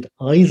related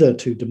either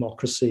to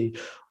democracy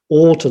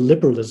or to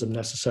liberalism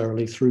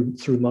necessarily through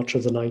much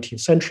of the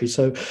 19th century.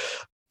 So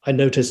I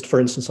noticed,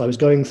 for instance, I was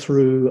going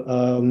through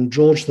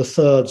George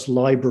III's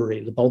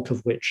library, the bulk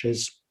of which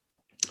is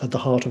at the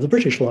heart of the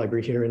British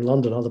Library here in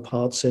London, other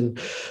parts in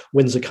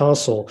Windsor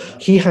Castle.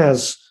 He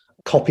has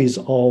copies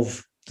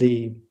of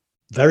the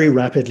very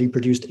rapidly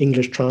produced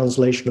English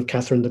translation of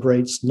Catherine the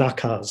Great's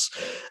Nakaz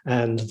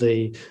and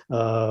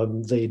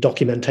the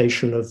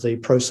documentation of the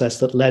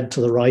process that led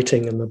to the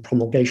writing and the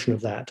promulgation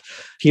of that.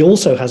 He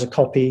also has a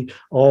copy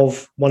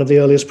of one of the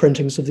earliest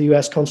printings of the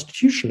US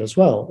Constitution as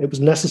well. It was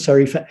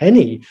necessary for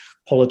any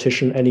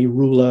politician, any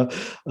ruler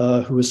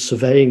who was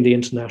surveying the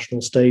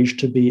international stage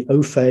to be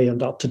au fait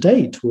and up to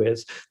date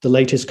with the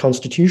latest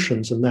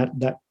constitutions, and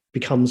that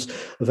becomes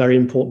a very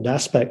important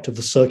aspect of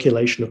the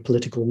circulation of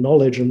political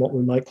knowledge and what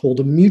we might call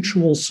the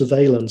mutual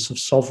surveillance of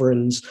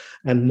sovereigns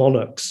and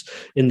monarchs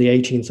in the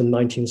 18th and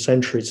 19th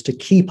centuries to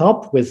keep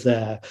up with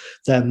their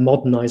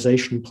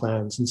modernization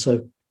plans. And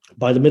so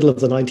by the middle of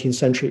the 19th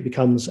century, it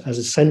becomes as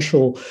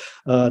essential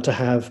to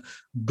have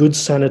good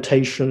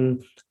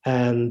sanitation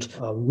and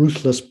a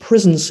ruthless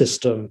prison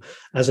system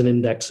as an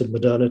index of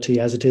modernity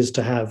as it is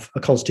to have a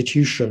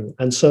constitution.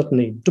 And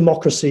certainly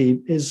democracy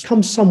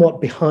comes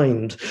somewhat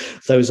behind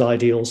those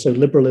ideals. So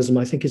liberalism,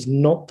 I think, is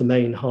not the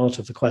main heart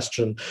of the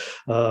question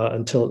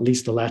until at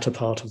least the latter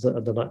part of the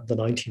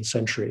 19th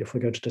century, if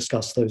we're going to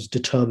discuss those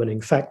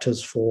determining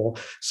factors for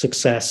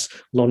success,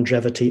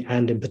 longevity,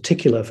 and in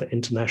particular for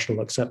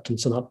international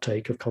acceptance and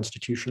uptake of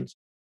constitutions.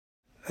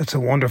 That's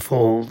a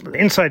wonderful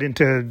insight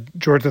into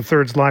George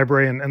III's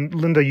library. And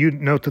Linda, you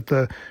note that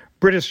the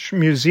British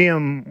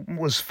Museum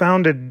was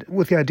founded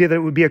with the idea that it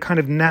would be a kind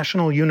of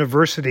national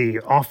university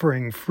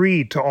offering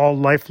free to all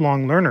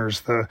lifelong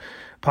learners the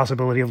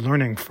possibility of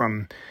learning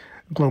from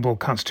global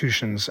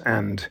constitutions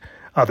and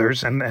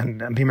others, and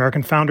the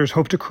American founders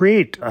hoped to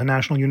create a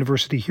national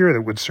university here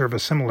that would serve a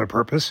similar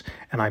purpose.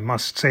 And I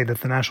must say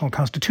that the National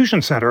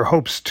Constitution Center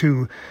hopes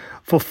to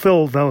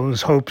fulfill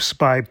those hopes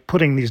by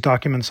putting these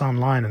documents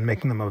online and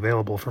making them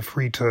available for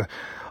free to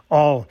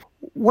all.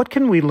 What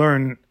can we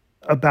learn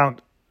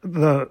about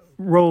the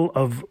role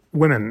of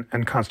women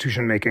in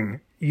constitution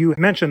making? You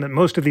mentioned that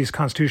most of these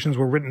constitutions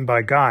were written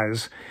by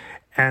guys,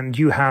 and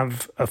you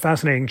have a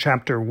fascinating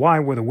chapter, Why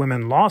Were the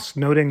Women Lost?,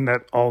 noting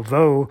that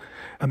although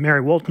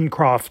Mary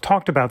Wollstonecraft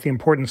talked about the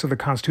importance of the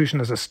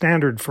Constitution as a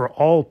standard for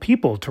all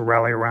people to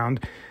rally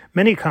around,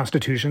 many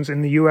constitutions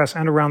in the U.S.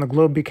 and around the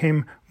globe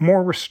became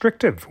more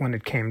restrictive when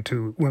it came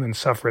to women's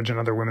suffrage and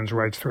other women's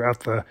rights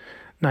throughout the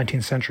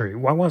 19th century.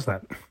 Why was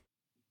that?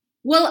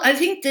 Well, I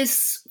think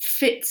this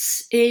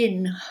fits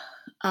in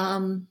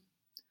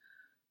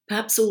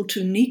perhaps all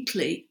too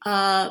neatly,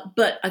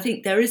 but I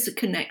think there is a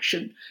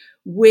connection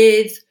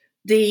with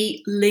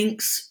the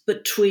links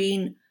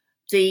between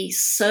the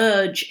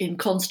surge in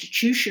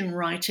constitution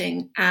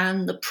writing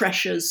and the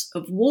pressures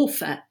of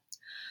warfare.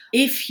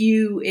 If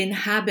you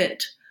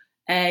inhabit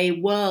a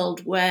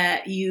world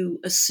where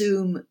you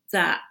assume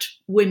that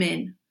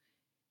women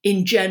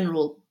in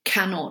general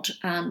cannot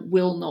and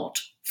will not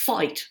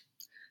fight,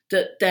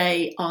 that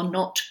they are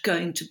not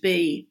going to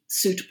be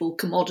suitable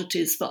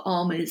commodities for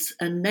armies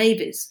and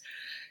navies,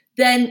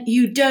 then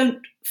you don't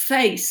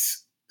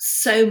face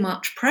so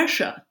much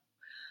pressure.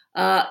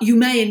 You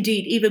may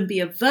indeed even be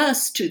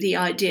averse to the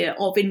idea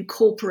of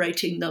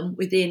incorporating them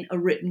within a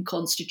written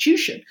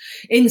constitution.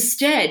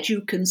 Instead, you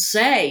can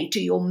say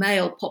to your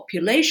male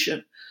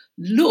population,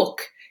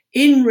 look,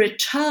 in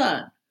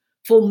return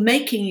for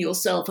making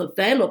yourself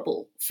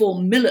available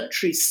for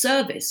military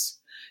service,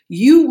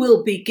 you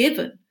will be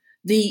given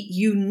the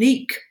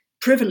unique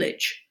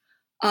privilege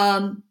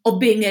of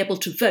being able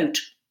to vote.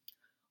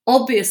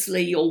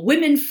 Obviously, your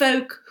women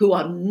folk who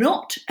are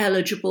not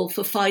eligible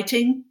for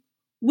fighting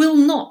will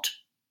not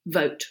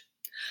vote.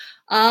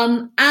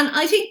 And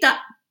I think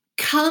that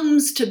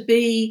comes to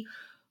be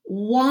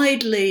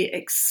widely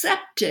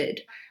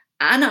accepted.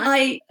 And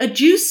I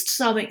adduced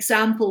some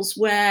examples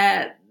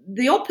where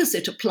the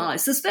opposite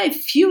applies. There's very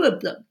few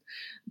of them.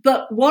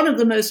 But one of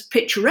the most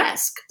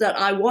picturesque that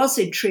I was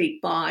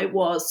intrigued by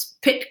was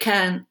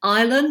Pitcairn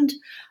Island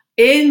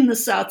in the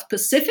South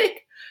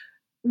Pacific,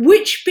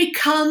 which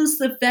becomes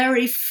the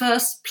very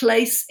first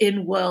place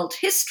in world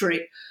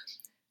history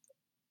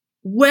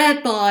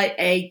whereby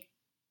a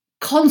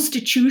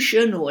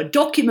constitution or a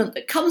document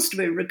that comes to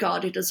be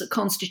regarded as a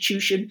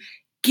constitution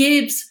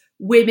gives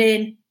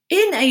women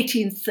in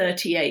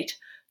 1838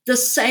 the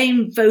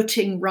same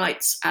voting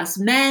rights as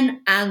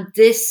men, and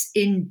this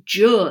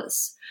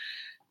endures.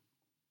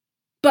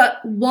 But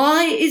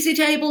why is it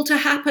able to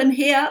happen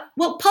here?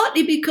 Well,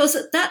 partly because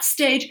at that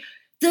stage,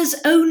 there's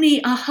only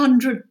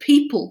 100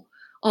 people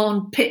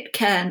on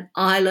Pitcairn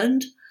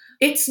Island.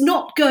 It's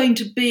not going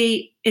to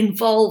be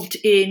involved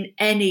in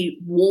any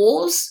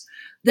wars,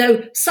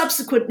 though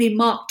subsequently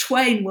Mark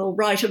Twain will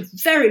write a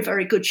very,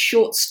 very good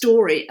short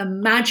story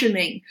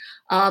imagining,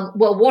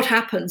 what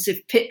happens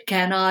if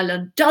Pitcairn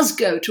Island does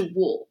go to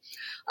war.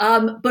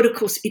 But of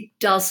course, it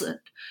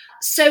doesn't.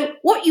 So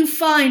what you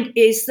find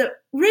is that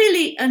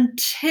really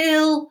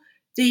until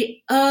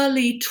the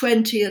early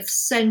 20th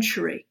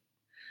century,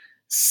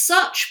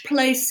 such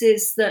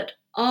places that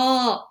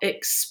are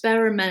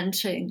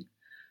experimenting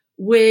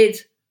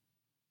with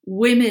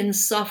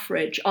women's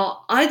suffrage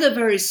are either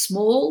very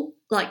small,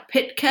 like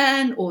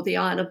Pitcairn or the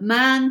Isle of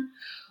Man,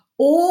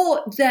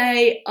 or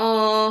they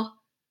are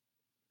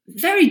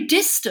very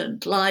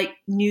distant, like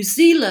New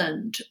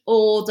Zealand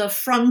or the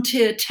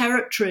frontier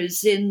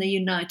territories in the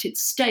United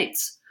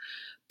States.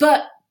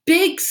 But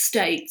big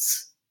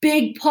states,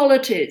 big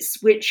polities,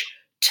 which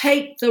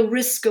take the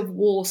risk of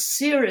war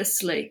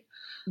seriously,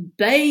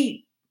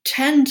 they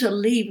tend to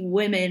leave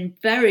women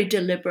very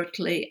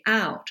deliberately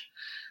out.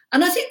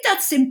 And I think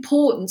that's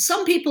important.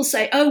 Some people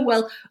say,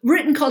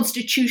 written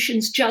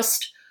constitutions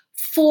just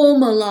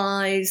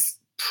formalize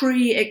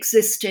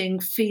pre-existing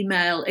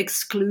female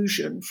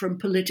exclusion from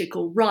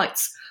political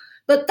rights.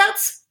 But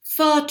that's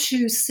far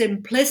too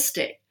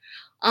simplistic.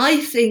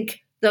 I think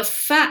the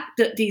fact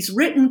that these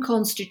written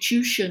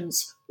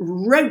constitutions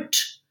wrote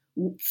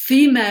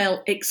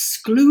female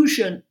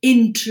exclusion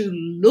into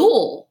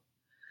law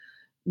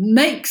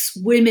makes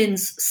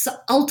women's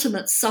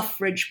ultimate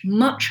suffrage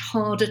much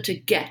harder to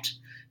get,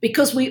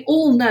 because we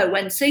all know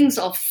when things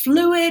are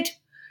fluid,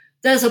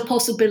 there's a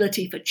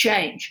possibility for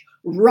change.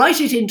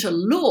 Write it into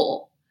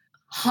law,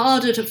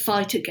 harder to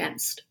fight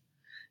against.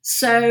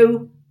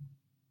 So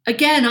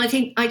again, I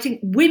think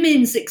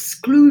women's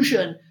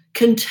exclusion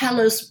can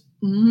tell us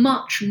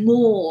much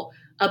more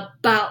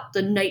about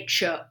the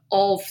nature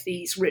of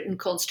these written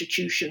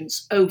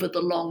constitutions over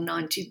the long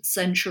 19th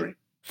century.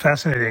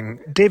 Fascinating.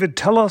 David,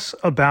 tell us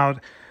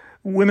about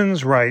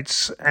women's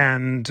rights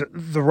and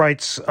the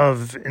rights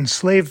of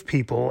enslaved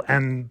people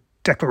and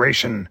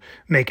declaration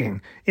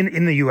making.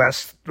 In the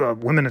U.S.,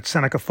 women at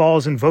Seneca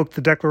Falls invoked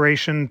the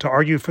Declaration to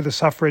argue for the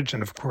suffrage,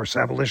 and of course,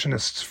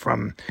 abolitionists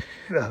from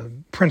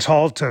Prince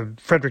Hall to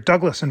Frederick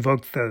Douglass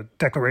invoked the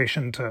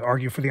Declaration to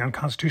argue for the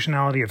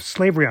unconstitutionality of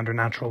slavery under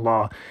natural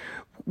law.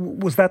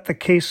 Was that the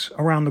case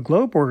around the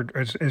globe, or,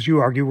 as you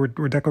argue, were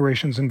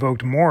declarations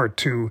invoked more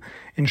to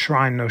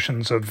enshrine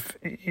notions of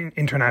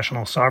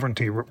international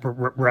sovereignty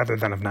rather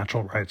than of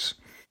natural rights?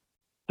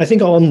 I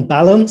think on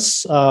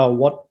balance,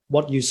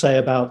 what you say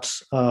about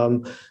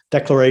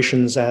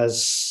declarations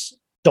as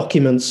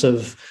documents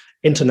of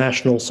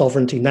international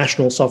sovereignty,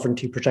 national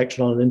sovereignty protected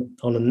on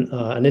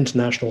an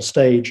international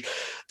stage,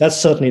 that's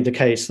certainly the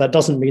case. That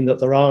doesn't mean that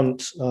there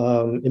aren't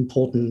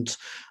important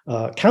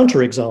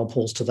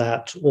counterexamples to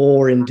that,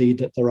 or indeed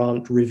that there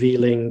aren't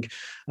revealing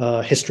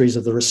histories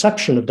of the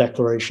reception of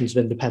declarations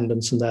of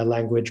independence in their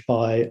language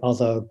by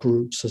other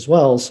groups as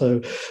well.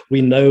 So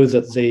we know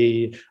that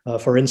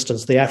for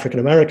instance, the African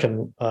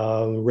American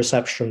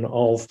reception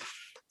of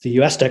the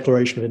US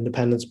Declaration of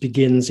Independence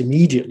begins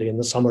immediately in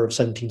the summer of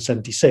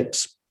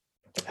 1776.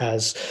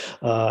 As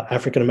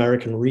African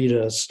American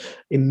readers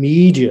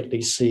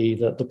immediately see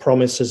that the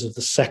promises of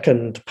the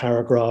second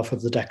paragraph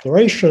of the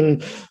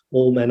Declaration,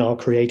 all men are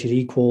created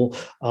equal,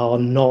 are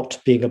not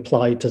being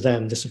applied to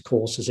them. This, of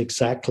course, is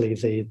exactly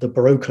the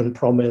broken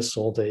promise,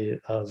 or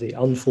the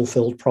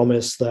unfulfilled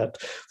promise that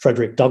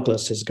Frederick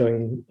Douglass is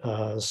going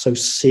so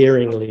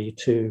searingly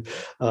to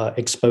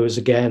expose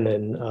again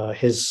in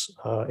his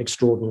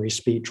extraordinary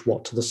speech,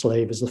 "What to the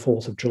Slave is the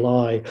 4th of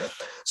July."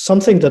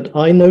 Something that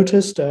I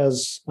noticed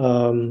as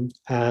an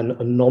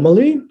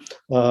anomaly,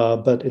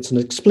 but it's an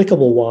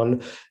explicable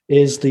one,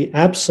 is the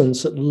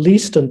absence, at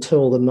least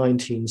until the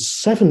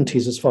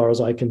 1970s, as far as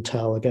I can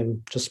tell,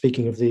 again, just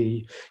speaking of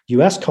the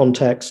US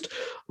context,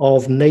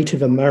 of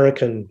Native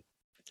American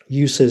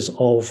uses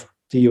of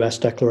the US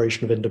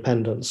Declaration of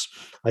Independence.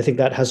 I think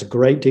that has a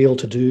great deal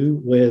to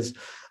do with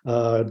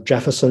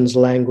Jefferson's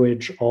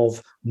language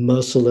of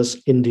merciless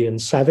Indian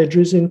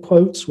savages, in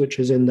quotes, which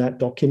is in that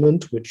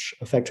document, which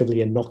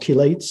effectively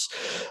inoculates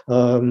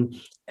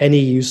any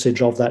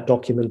usage of that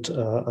document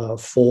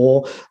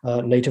for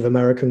Native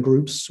American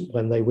groups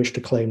when they wish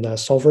to claim their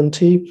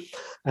sovereignty.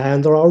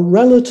 And there are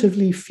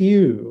relatively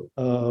few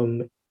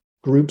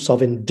groups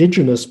of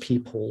indigenous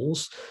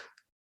peoples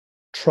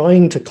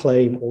trying to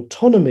claim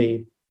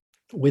autonomy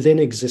within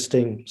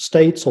existing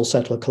states or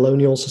settler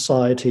colonial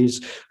societies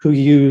who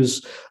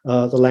use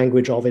the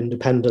language of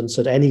independence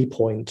at any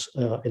point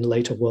in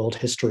later world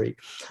history.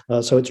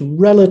 So it's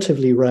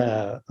relatively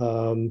rare.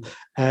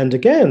 And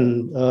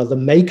again, the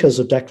makers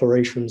of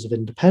declarations of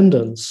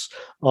independence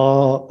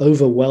are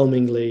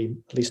overwhelmingly,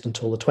 at least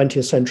until the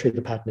 20th century,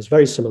 the pattern is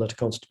very similar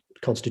to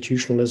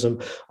constitutionalism,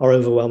 are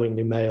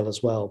overwhelmingly male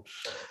as well.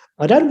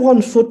 I'd add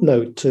one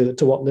footnote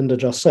to what Linda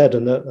just said,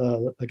 and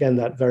again,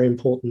 that very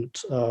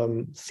important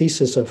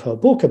thesis of her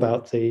book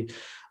about the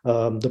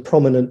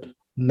prominent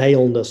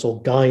maleness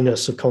or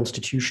guyness of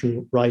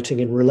constitution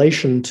writing in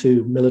relation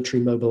to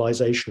military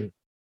mobilization.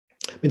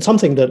 I mean,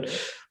 something that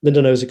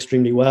Linda knows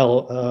extremely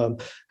well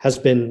has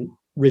been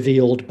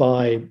revealed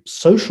by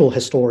social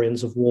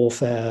historians of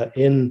warfare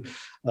in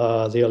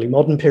the early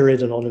modern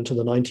period and on into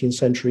the 19th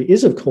century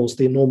is, of course,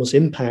 the enormous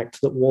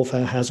impact that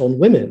warfare has on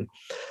women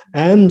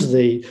and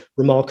the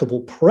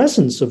remarkable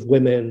presence of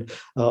women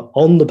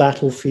on the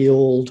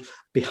battlefield,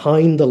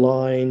 behind the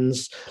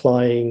lines,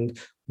 supplying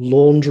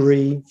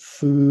laundry,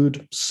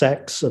 food,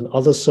 sex, and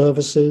other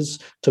services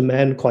to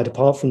men, quite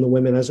apart from the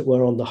women, as it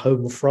were, on the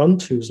home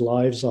front, whose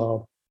lives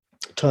are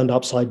turned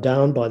upside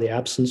down by the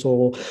absence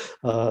or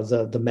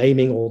the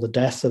maiming or the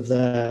death of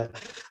their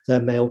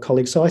male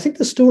colleagues. So I think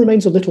there still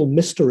remains a little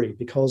mystery,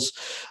 because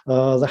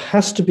there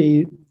has to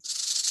be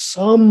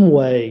some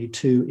way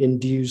to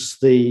induce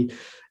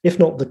if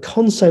not the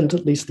consent,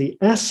 at least the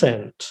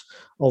assent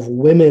of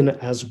women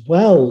as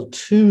well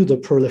to the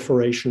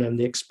proliferation and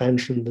the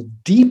expansion, the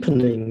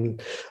deepening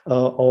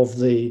of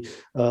the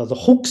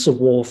hooks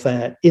of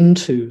warfare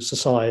into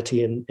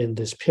society in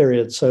this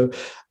period. So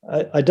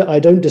I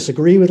don't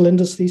disagree with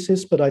Linda's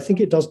thesis, but I think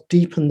it does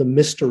deepen the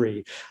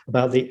mystery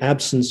about the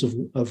absence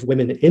of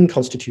women in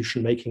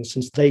constitution making,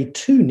 since they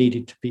too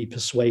needed to be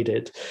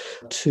persuaded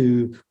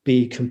to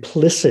be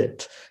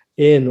complicit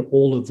in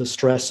all of the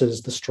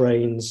stresses, the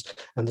strains,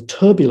 and the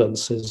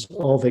turbulences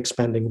of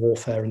expanding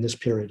warfare in this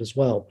period as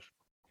well.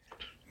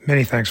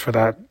 Many thanks for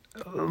that.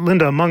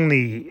 Linda, among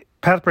the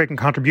path-breaking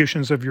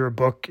contributions of your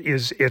book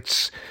is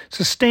its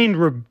sustained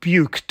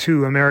rebuke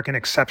to American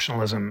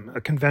exceptionalism.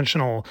 A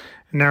conventional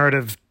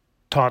narrative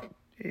taught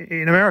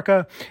in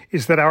America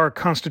is that our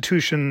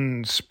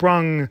Constitution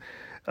sprung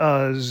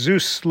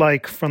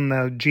Zeus-like from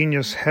the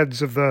genius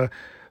heads of the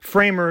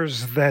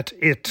framers, that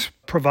it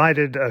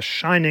provided a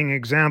shining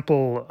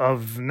example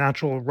of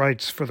natural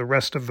rights for the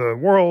rest of the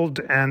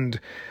world, and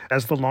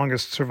as the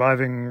longest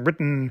surviving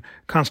written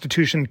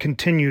constitution,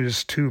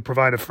 continues to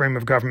provide a frame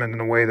of government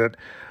in a way that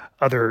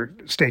other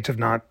states have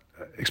not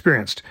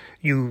experienced.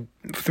 You,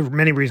 for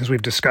many reasons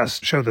we've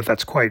discussed, show that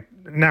that's quite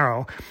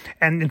narrow.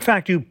 And in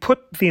fact, you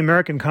put the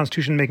American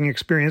Constitution-making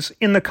experience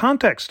in the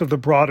context of the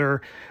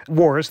broader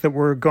wars that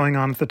were going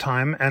on at the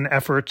time and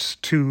efforts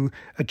to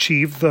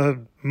achieve the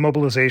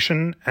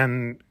mobilization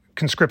and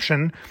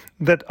conscription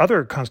that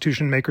other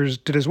Constitution makers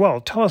did as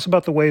well. Tell us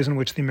about the ways in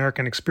which the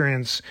American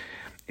experience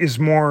is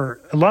more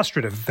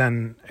illustrative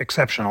than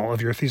exceptional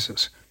of your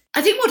thesis.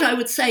 I think what I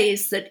would say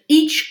is that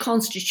each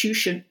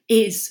constitution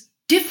is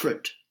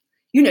different.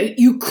 You know,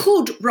 you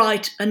could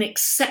write an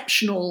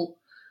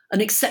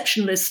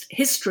exceptionalist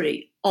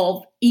history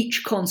of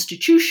each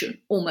constitution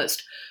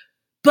almost,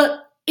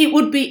 but it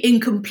would be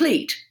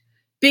incomplete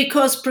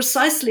because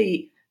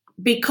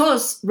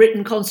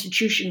written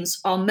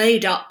constitutions are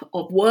made up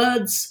of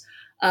words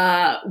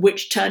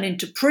which turn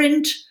into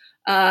print,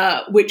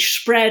 which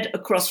spread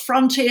across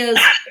frontiers.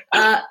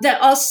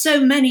 There are so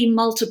many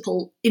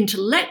multiple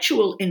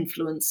intellectual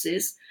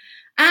influences,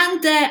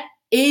 and there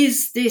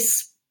is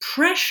this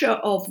pressure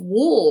of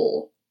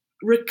war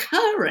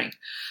recurring.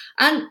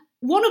 And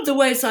one of the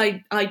ways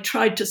I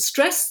tried to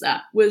stress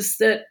that was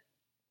that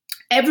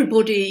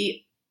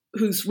everybody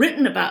who's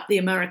written about the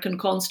American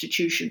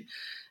Constitution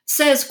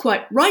says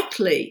quite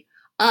rightly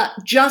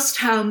just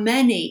how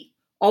many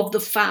of the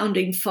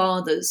founding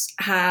fathers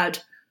had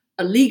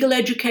a legal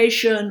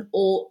education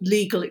or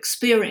legal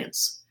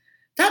experience.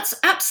 That's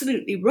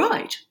absolutely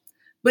right.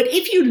 But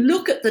if you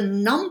look at the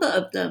number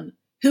of them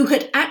who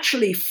had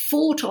actually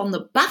fought on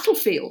the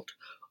battlefield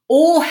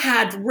or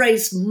had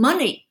raised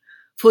money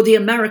for the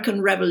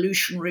American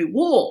Revolutionary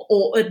War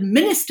or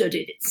administered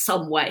it in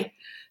some way,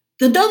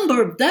 the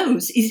number of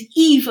those is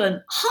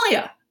even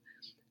higher.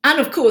 And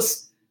of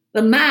course,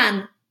 the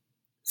man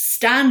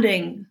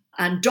standing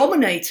and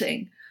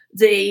dominating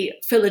the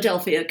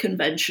Philadelphia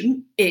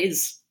Convention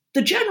is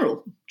the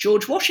general,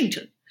 George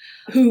Washington,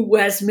 who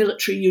wears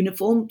military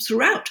uniform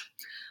throughout.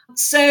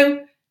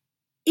 So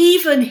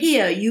even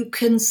here, you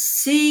can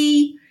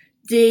see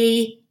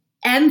the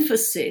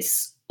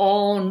emphasis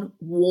on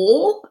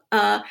war,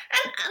 and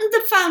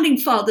the founding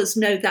fathers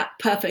know that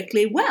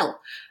perfectly well.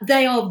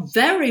 They are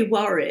very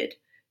worried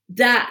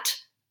that,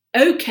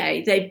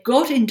 okay, they've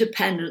got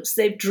independence,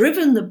 they've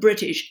driven the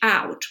British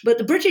out, but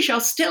the British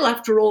are still,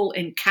 after all,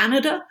 in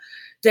Canada.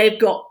 They've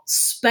got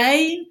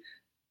Spain.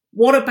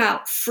 What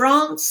about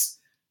France?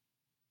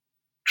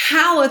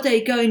 How are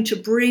they going to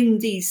bring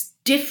these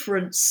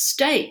different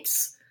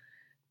states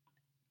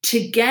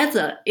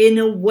together in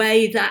a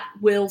way that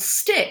will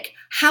stick?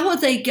 How are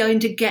they going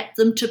to get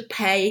them to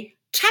pay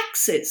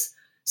taxes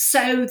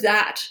so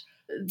that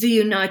the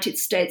United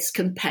States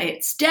can pay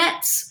its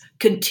debts,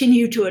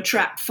 continue to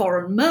attract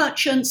foreign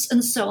merchants,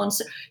 and so on?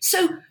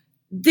 So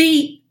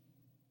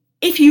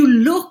if you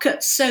look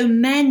at so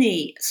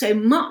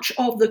much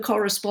of the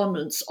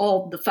correspondence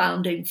of the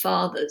founding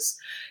fathers,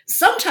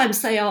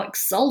 sometimes they are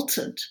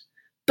exultant,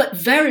 but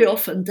very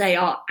often they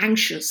are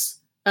anxious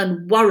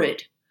and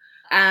worried.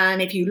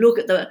 And if you look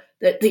at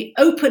the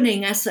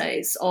opening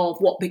essays of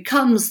what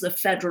becomes the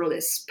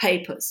Federalist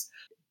Papers,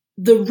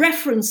 the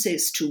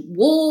references to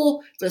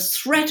war, the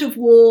threat of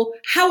war,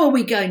 how are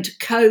we going to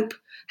cope?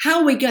 How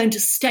are we going to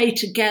stay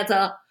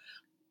together?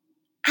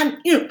 And,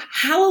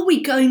 how are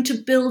we going to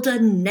build a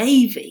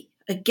navy?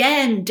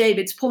 Again,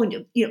 David's point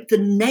of, the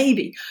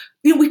navy.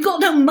 We've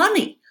got no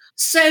money.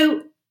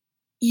 So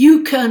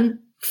you can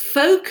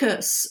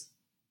focus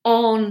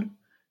on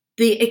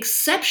the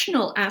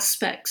exceptional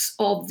aspects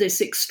of this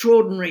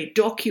extraordinary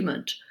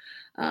document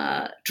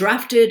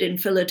drafted in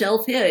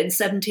Philadelphia in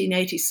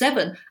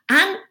 1787,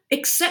 and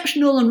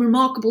exceptional and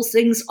remarkable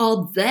things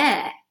are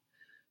there.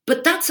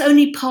 But that's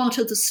only part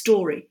of the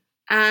story.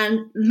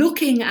 And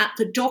looking at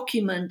the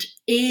document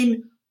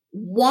in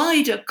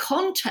wider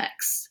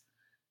context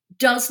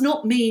does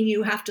not mean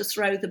you have to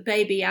throw the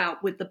baby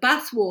out with the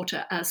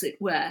bathwater, as it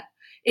were.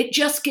 It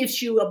just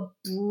gives you a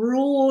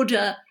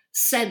broader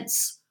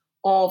sense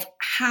of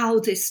how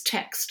this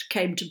text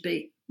came to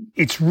be.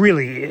 It's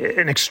really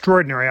an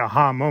extraordinary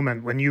aha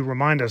moment when you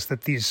remind us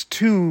that these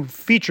two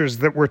features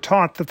that were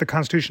taught that the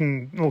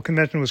Constitutional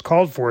Convention was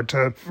called for,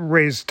 to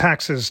raise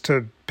taxes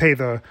to pay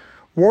the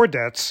war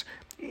debts,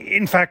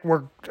 in fact,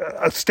 were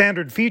a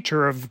standard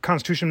feature of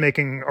constitution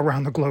making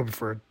around the globe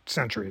for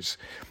centuries.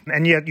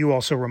 And yet you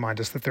also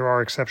remind us that there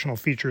are exceptional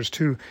features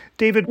too.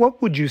 David,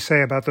 what would you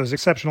say about those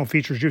exceptional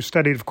features? You've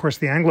studied, of course,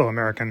 the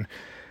Anglo-American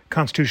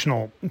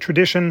constitutional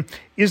tradition.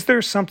 Is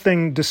there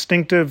something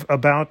distinctive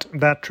about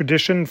that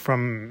tradition,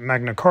 from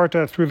Magna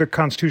Carta through the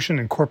Constitution,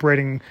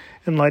 incorporating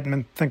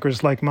Enlightenment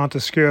thinkers like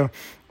Montesquieu,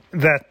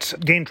 that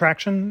gained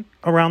traction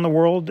around the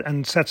world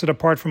and sets it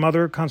apart from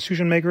other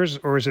constitution makers?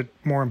 Or is it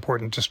more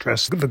important to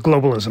stress the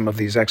globalism of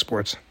these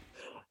exports?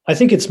 I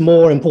think it's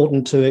more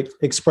important to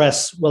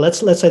express, well,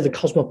 let's say the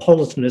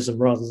cosmopolitanism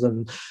rather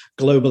than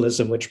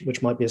globalism,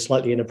 which might be a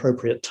slightly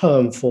inappropriate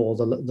term for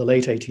the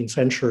late 18th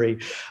century.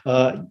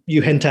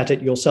 You hint at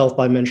it yourself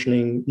by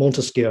mentioning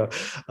Montesquieu,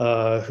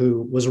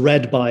 who was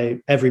read by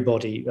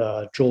everybody.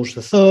 George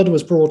III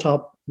was brought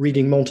up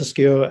reading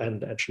Montesquieu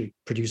and actually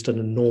produced an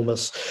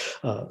enormous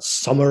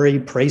summary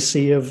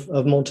précis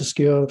of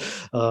Montesquieu.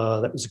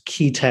 That was a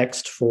key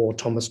text for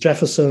Thomas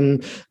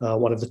Jefferson,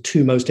 one of the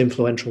two most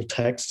influential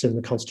texts in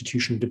the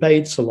Constitution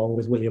debates, along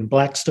with William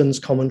Blackstone's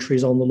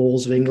commentaries on the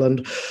laws of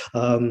England.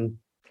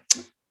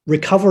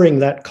 Recovering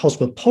that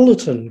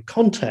cosmopolitan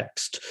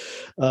context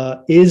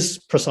is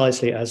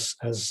precisely, as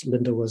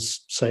Linda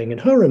was saying in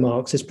her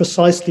remarks, is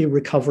precisely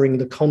recovering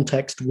the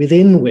context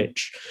within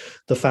which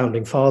the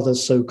founding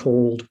fathers,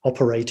 so-called,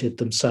 operated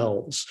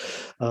themselves.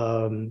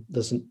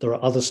 There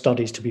are other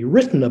studies to be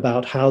written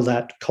about how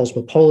that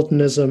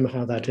cosmopolitanism,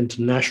 how that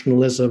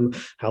internationalism,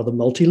 how the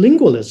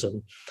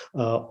multilingualism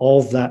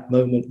of that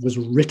moment was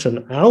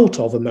written out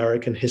of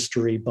American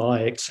history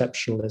by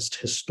exceptionalist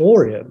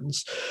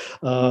historians.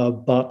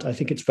 But I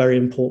think it's very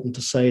important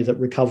to say that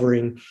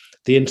recovering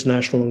the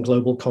international and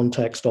global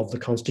context of the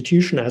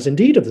Constitution, as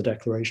indeed of the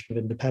Declaration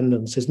of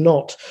Independence, is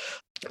not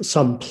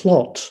some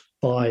plot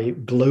by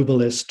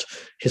globalist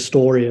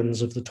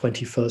historians of the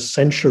 21st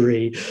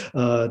century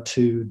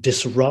to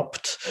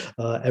disrupt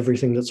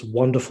everything that's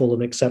wonderful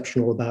and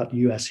exceptional about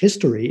US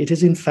history. It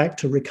is, in fact,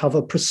 to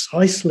recover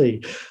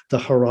precisely the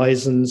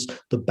horizons,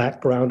 the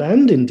background,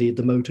 and indeed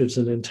the motives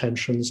and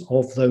intentions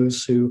of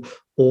those who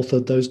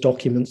authored those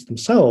documents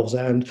themselves,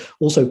 and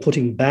also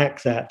putting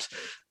back that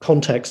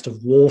context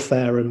of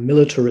warfare and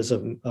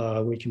militarism.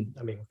 We can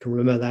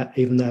remember that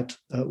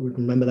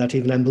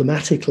even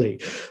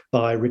emblematically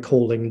by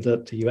recalling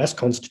that the US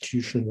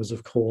Constitution was,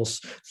 of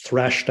course,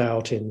 thrashed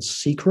out in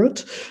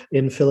secret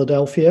in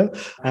Philadelphia,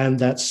 and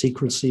that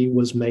secrecy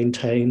was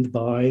maintained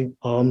by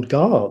armed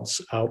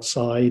guards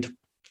outside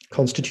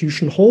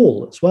Constitution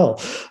Hall as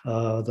well.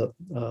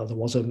 There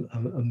was a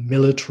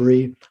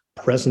military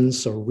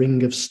presence, a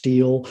ring of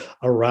steel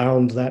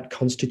around that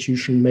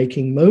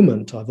constitution-making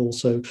moment. I've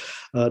also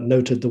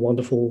noted the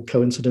wonderful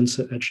coincidence,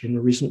 actually in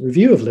a recent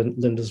review of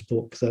Linda's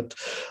book, that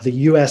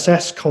the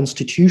USS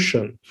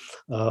Constitution,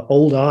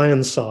 Old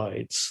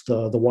Ironsides,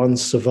 the one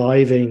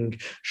surviving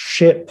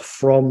ship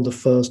from the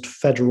first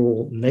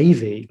Federal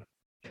Navy,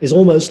 is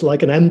almost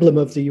like an emblem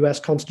of the US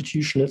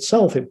Constitution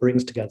itself. It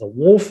brings together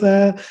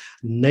warfare,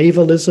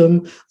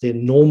 navalism, the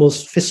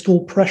enormous fiscal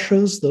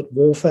pressures that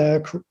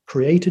warfare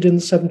created in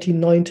the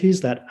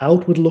 1790s, that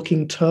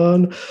outward-looking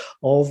turn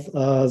of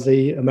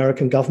the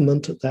American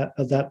government at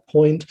that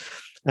point.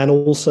 And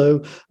also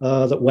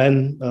that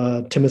when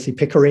Timothy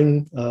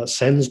Pickering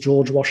sends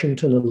George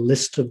Washington a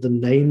list of the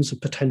names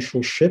of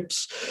potential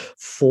ships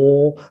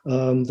for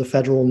the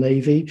Federal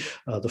Navy,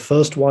 the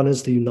first one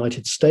is the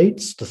United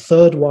States, the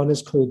third one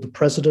is called the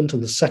President,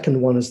 and the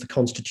second one is the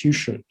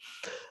Constitution.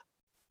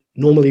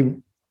 Normally,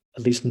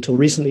 at least until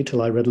recently,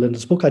 till I read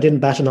Linda's book, I didn't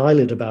bat an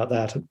eyelid about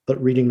that.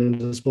 But reading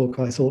Linda's book,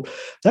 I thought,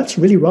 that's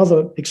really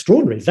rather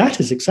extraordinary.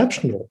 That is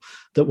exceptional,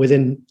 that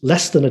within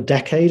less than a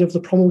decade of the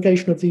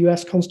promulgation of the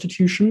US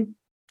Constitution,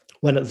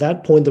 when at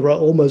that point there are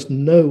almost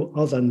no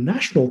other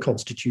national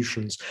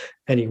constitutions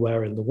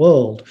anywhere in the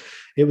world,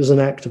 it was an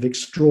act of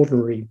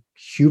extraordinary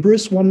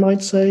hubris, one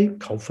might say,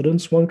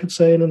 confidence, one could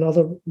say in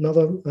another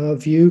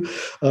view,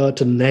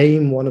 to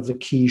name one of the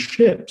key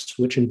ships,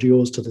 which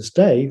endures to this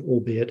day,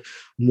 albeit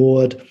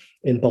moored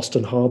in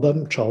Boston Harbor,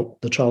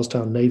 the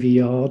Charlestown Navy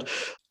Yard.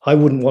 I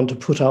wouldn't want to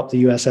put up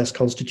the USS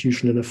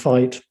Constitution in a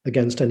fight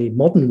against any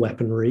modern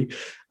weaponry,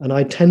 and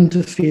I tend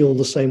to feel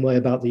the same way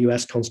about the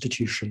US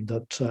Constitution,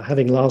 that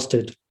having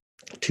lasted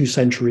 2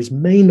 centuries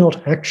may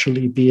not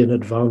actually be an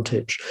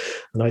advantage.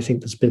 And I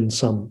think there's been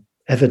some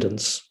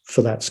evidence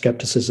for that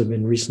skepticism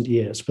in recent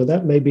years, but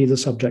that may be the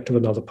subject of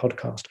another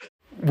podcast.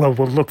 Well,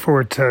 we'll look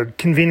forward to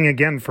convening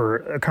again for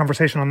a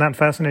conversation on that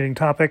fascinating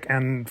topic.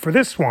 And for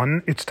this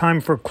one, it's time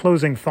for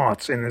closing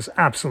thoughts in this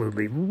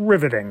absolutely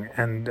riveting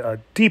and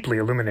deeply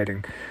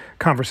illuminating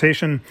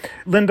conversation.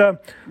 Linda,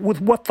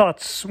 with what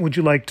thoughts would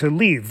you like to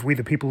leave we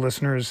the people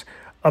listeners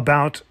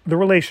about the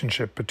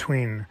relationship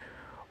between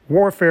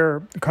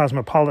warfare,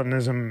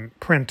 cosmopolitanism,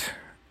 print,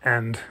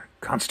 and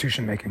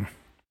constitution making?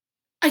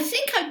 I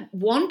think I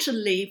want to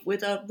leave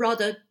with a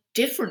rather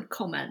different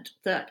comment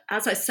that,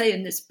 as I say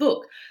in this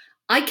book,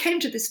 I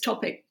came to this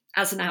topic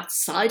as an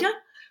outsider,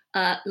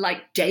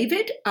 like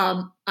David.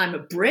 I'm a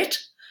Brit.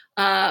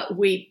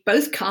 We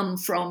both come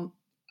from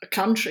a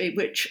country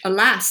which,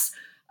 alas,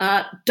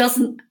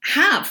 doesn't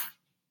have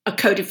a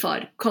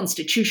codified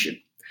constitution.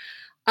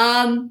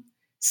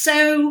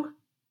 So,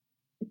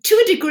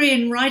 to a degree,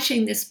 in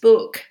writing this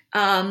book,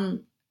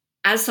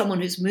 as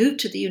someone who's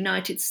moved to the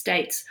United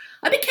States,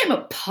 I became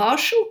a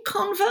partial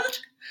convert,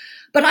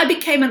 but I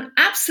became an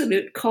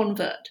absolute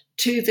convert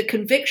to the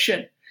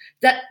conviction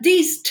that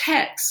these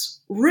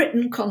texts,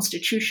 written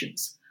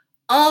constitutions,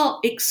 are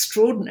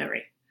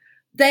extraordinary.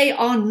 They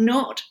are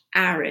not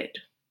arid.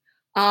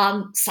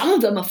 Some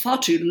of them are far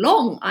too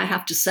long, I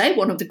have to say.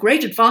 One of the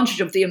great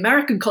advantages of the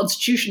American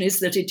Constitution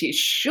is that it is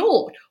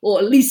short, or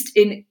at least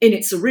in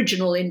its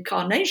original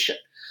incarnation.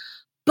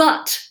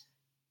 But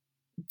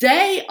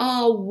they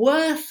are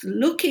worth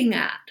looking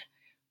at,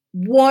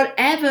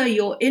 whatever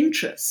your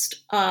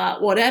interest,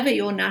 whatever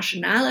your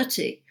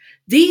nationality.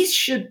 these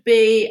should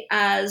be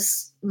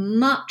as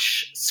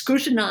much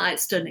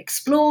scrutinized and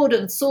explored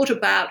and thought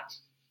about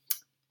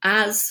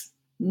as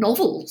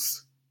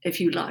novels, if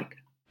you like.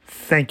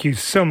 Thank you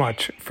so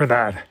much for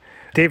that.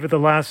 David, the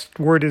last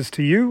word is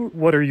to you.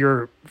 What are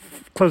your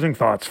closing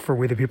thoughts for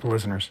We the People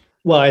listeners?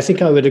 Well, I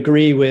think I would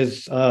agree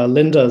with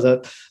Linda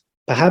that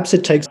perhaps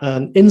it takes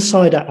an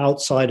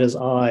insider-outsider's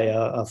eye,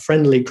 a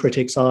friendly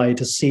critic's eye,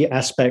 to see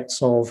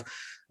aspects of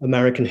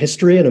American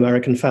history and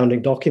American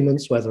founding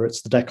documents, whether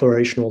it's the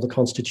Declaration or the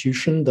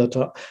Constitution, that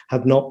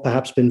have not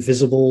perhaps been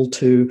visible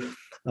to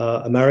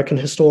American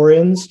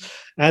historians,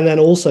 and then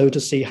also to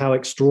see how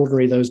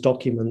extraordinary those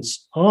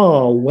documents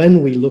are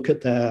when we look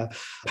at their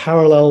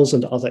parallels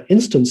and other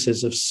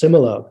instances of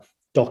similar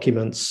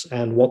documents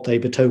and what they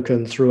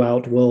betoken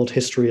throughout world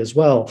history as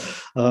well.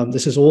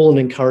 This is all an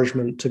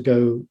encouragement to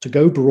go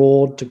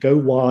broad, to go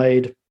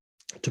wide,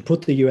 to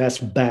put the US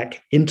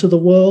back into the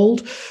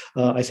world.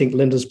 I think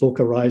Linda's book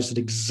arrives at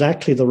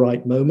exactly the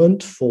right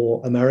moment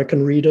for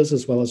American readers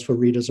as well as for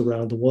readers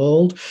around the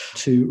world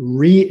to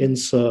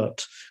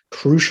reinsert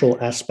crucial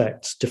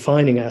aspects,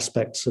 defining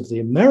aspects of the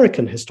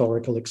American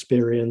historical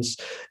experience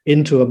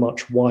into a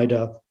much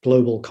wider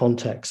global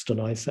context.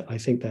 And I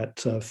think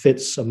that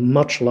fits a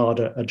much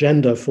larger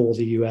agenda for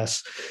the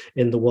US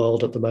in the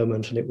world at the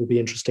moment. And it will be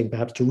interesting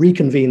perhaps to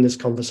reconvene this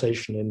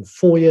conversation in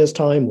 4 years'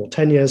 time or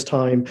 10 years'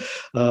 time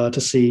to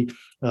see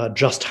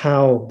just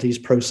how these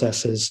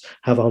processes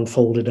have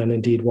unfolded and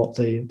indeed what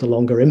the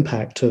longer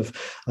impact of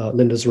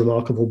Linda's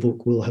remarkable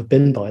book will have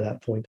been by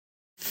that point.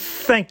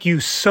 Thank you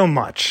so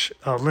much,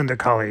 Linda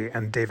Colley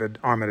and David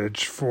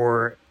Armitage,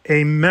 for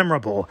a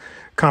memorable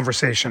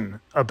conversation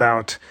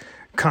about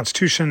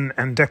Constitution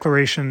and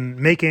Declaration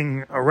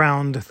making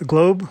around the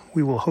globe.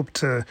 We will hope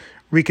to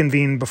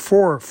reconvene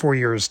before 4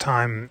 years'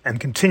 time and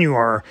continue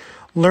our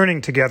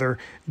learning together.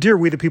 Dear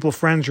We the People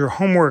friends, your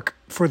homework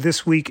for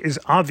this week is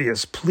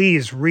obvious.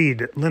 Please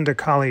read Linda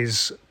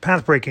Colley's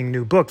path-breaking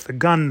new book, The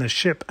Gun, the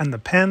Ship, and the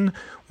Pen,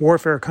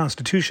 Warfare,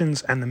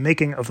 Constitutions, and the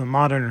Making of the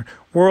Modern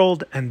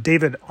World, and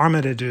David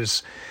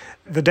Armitage's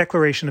The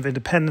Declaration of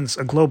Independence,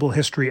 A Global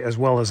History, as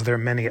well as their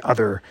many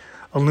other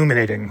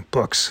illuminating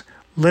books.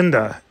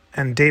 Linda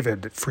and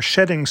David, for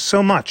shedding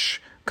so much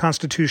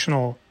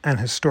constitutional and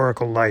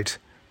historical light,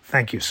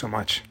 thank you so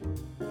much.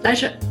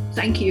 Pleasure.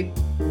 Thank you.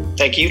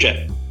 Thank you,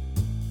 Jeff.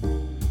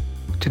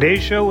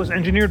 Today's show was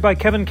engineered by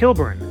Kevin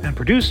Kilburn and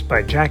produced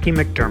by Jackie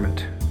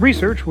McDermott.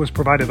 Research was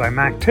provided by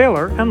Mac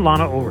Taylor and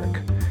Lana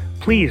Ulrich.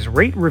 Please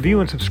rate, review,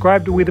 and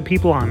subscribe to We the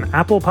People on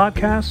Apple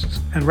Podcasts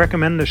and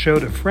recommend the show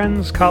to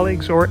friends,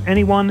 colleagues, or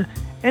anyone,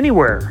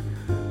 anywhere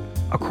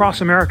across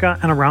America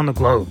and around the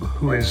globe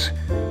who is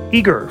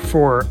eager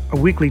for a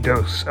weekly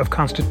dose of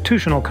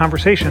constitutional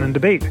conversation and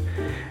debate.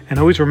 And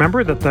always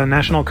remember that the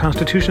National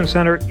Constitution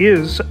Center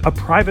is a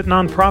private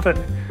nonprofit.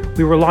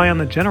 We rely on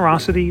the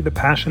generosity, the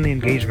passion, the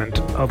engagement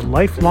of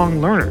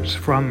lifelong learners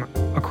from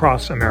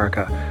across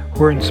America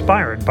who are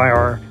inspired by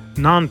our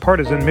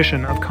nonpartisan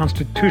mission of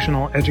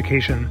constitutional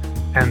education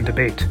and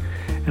debate.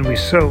 And we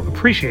so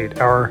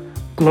appreciate our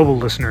global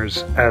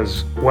listeners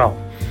as well.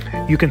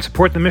 You can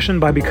support the mission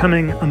by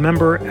becoming a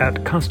member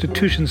at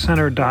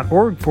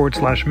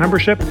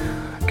constitutioncenter.org/membership.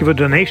 Give a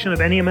donation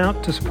of any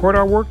amount to support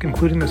our work,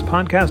 including this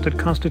podcast, at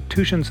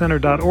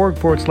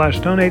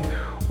constitutioncenter.org/donate,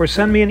 or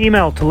send me an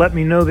email to let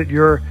me know that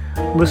you're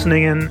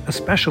listening in,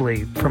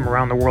 especially from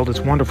around the world.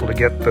 It's wonderful to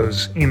get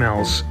those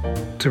emails,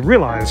 to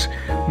realize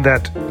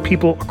that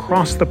people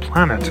across the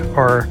planet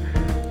are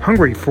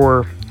hungry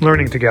for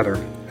learning together.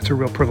 It's a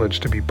real privilege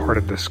to be part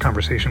of this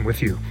conversation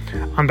with you.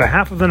 On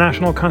behalf of the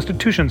National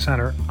Constitution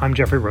Center, I'm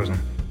Jeffrey Rosen.